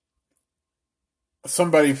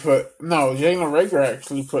somebody put no Jalen Rager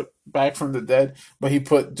actually put back from the dead, but he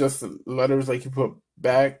put just the letters like he put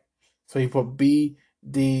back, so he put B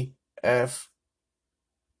D F,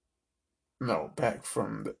 no, back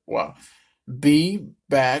from the wow, B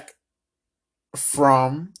back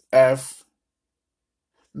from F,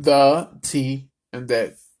 the T, and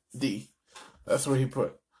that D. That's what he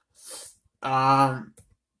put. Um.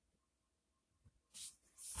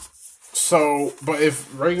 So, but if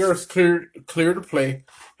Rager is clear to play,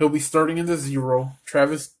 he'll be starting in the 0.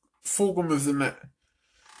 Travis Fulgham is in that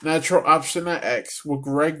natural option at X, with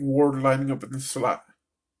Greg Ward lining up in the slot.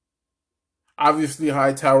 Obviously,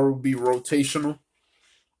 Hightower will be rotational.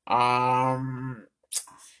 And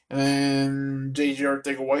then J.J.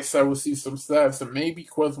 Arcega-Whiteside will see some snaps, and maybe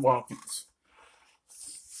Quez Watkins.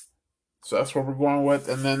 So that's what we're going with.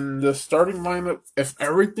 And then the starting lineup, if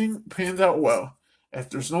everything pans out well, if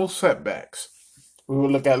there's no setbacks, we will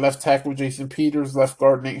look at left tackle Jason Peters, left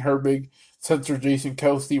guard Nate Herbig, center Jason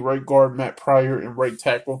Kelsey, right guard Matt Pryor, and right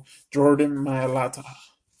tackle Jordan Mailata.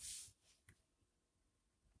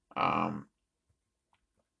 Um,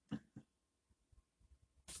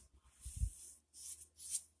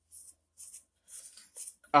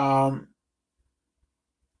 um,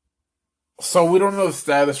 so we don't know the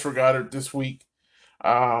status for Goddard this week.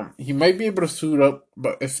 He might be able to suit up,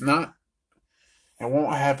 but if not, it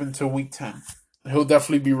won't happen until week 10. He'll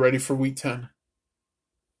definitely be ready for week 10.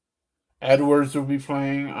 Edwards will be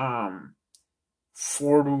playing.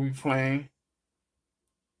 Ford will be playing.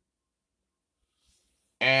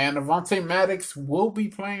 And Avonte Maddox will be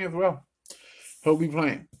playing as well. He'll be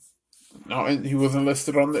playing. No, and he wasn't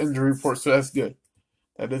listed on the injury report, so that's good.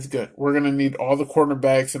 That is good. We're gonna need all the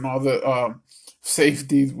cornerbacks and all the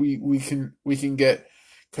safeties we can get,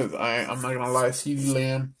 because I'm not gonna lie, CeeDee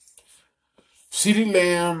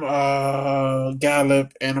Lamb,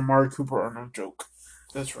 Gallup, and Amari Cooper are no joke.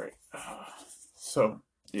 That's right. So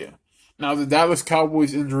yeah. Now the Dallas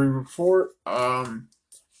Cowboys injury report.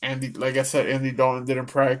 Like I said, Andy Dalton didn't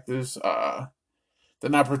practice.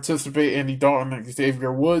 Did not participate. Andy Dalton and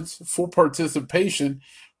Xavier Woods. Full participation.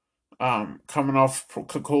 Coming off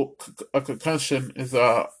a concussion is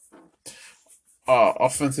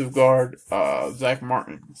offensive guard Zach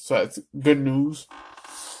Martin. So that's good news.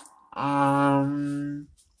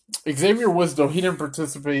 Xavier Woods, though, he didn't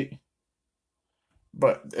participate,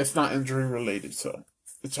 but it's not injury related, so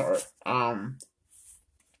it's alright.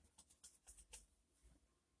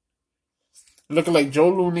 Looking like Joe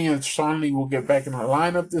Looney and Sean Lee will get back in the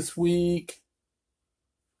lineup this week.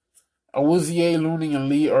 Awuzie, Looney, and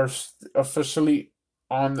Lee are officially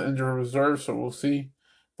on the injury reserve, so we'll see.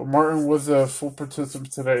 But Martin was a full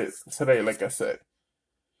participant today, like I said.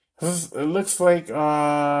 It looks like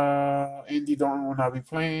Andy Dalton will not be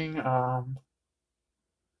playing.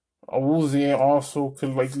 Awuzie also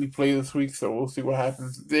could likely play this week, so we'll see what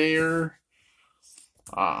happens there.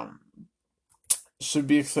 Should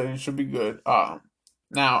be exciting. Should be good.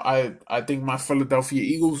 Now I think my Philadelphia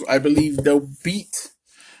Eagles, I believe they'll beat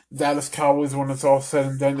Dallas Cowboys when it's all said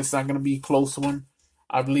and done. It's not going to be a close one.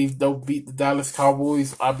 I believe they'll beat the Dallas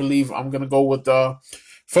Cowboys. I believe I'm going to go with the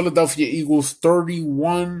Philadelphia Eagles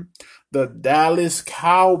 31. The Dallas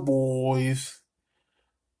Cowboys,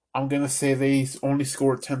 I'm going to say they only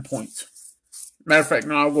scored 10 points. Matter of fact,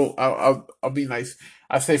 no, I'll be nice.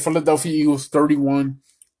 I say Philadelphia Eagles 31.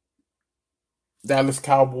 Dallas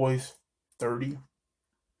Cowboys 30.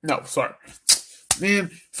 No, sorry.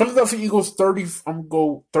 Man, Philadelphia Eagles 30. I'm going to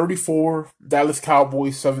go 34. Dallas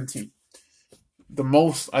Cowboys 17. The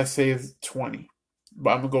most I say is 20, but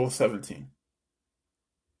I'm going to go with 17.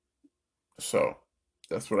 So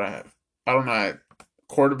that's what I have. I don't know.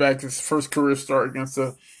 Quarterback, his first career start against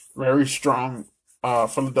a very strong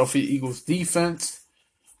Philadelphia Eagles defense.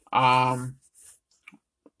 You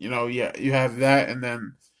have that, and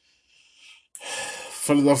then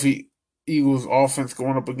Philadelphia Eagles offense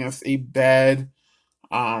going up against a bad,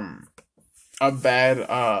 I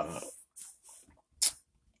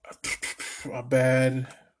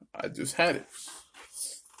just had it.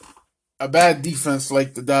 A bad defense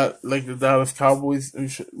like the Dallas Cowboys.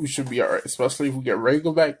 We should be alright, especially if we get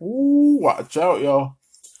Rager back. Ooh, watch out, y'all.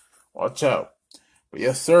 Watch out.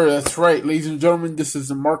 Yes, sir. That's right, ladies and gentlemen. This is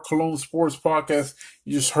the Mark Cologne Sports Podcast.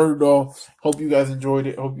 You just heard it all. Hope you guys enjoyed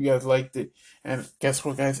it. Hope you guys liked it. And guess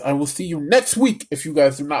what, guys? I will see you next week. If you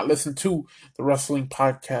guys do not listen to the wrestling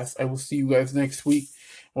podcast, I will see you guys next week.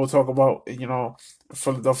 We'll talk about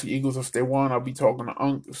Philadelphia Eagles if they won. I'll be talking to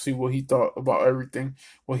Unc, see what he thought about everything,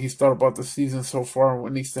 what he's thought about the season so far, and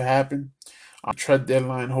what needs to happen. Trade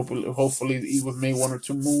deadline. Hopefully the Eagles made one or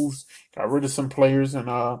two moves, got rid of some players, and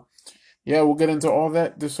yeah, we'll get into all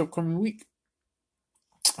that this upcoming week.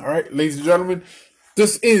 All right, ladies and gentlemen,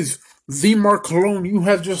 this is the Mark Cologne. You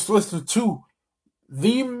have just listened to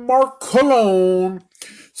the Mark Cologne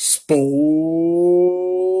Sports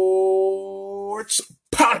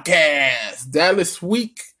Podcast. Dallas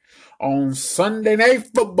week on Sunday Night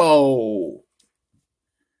Football.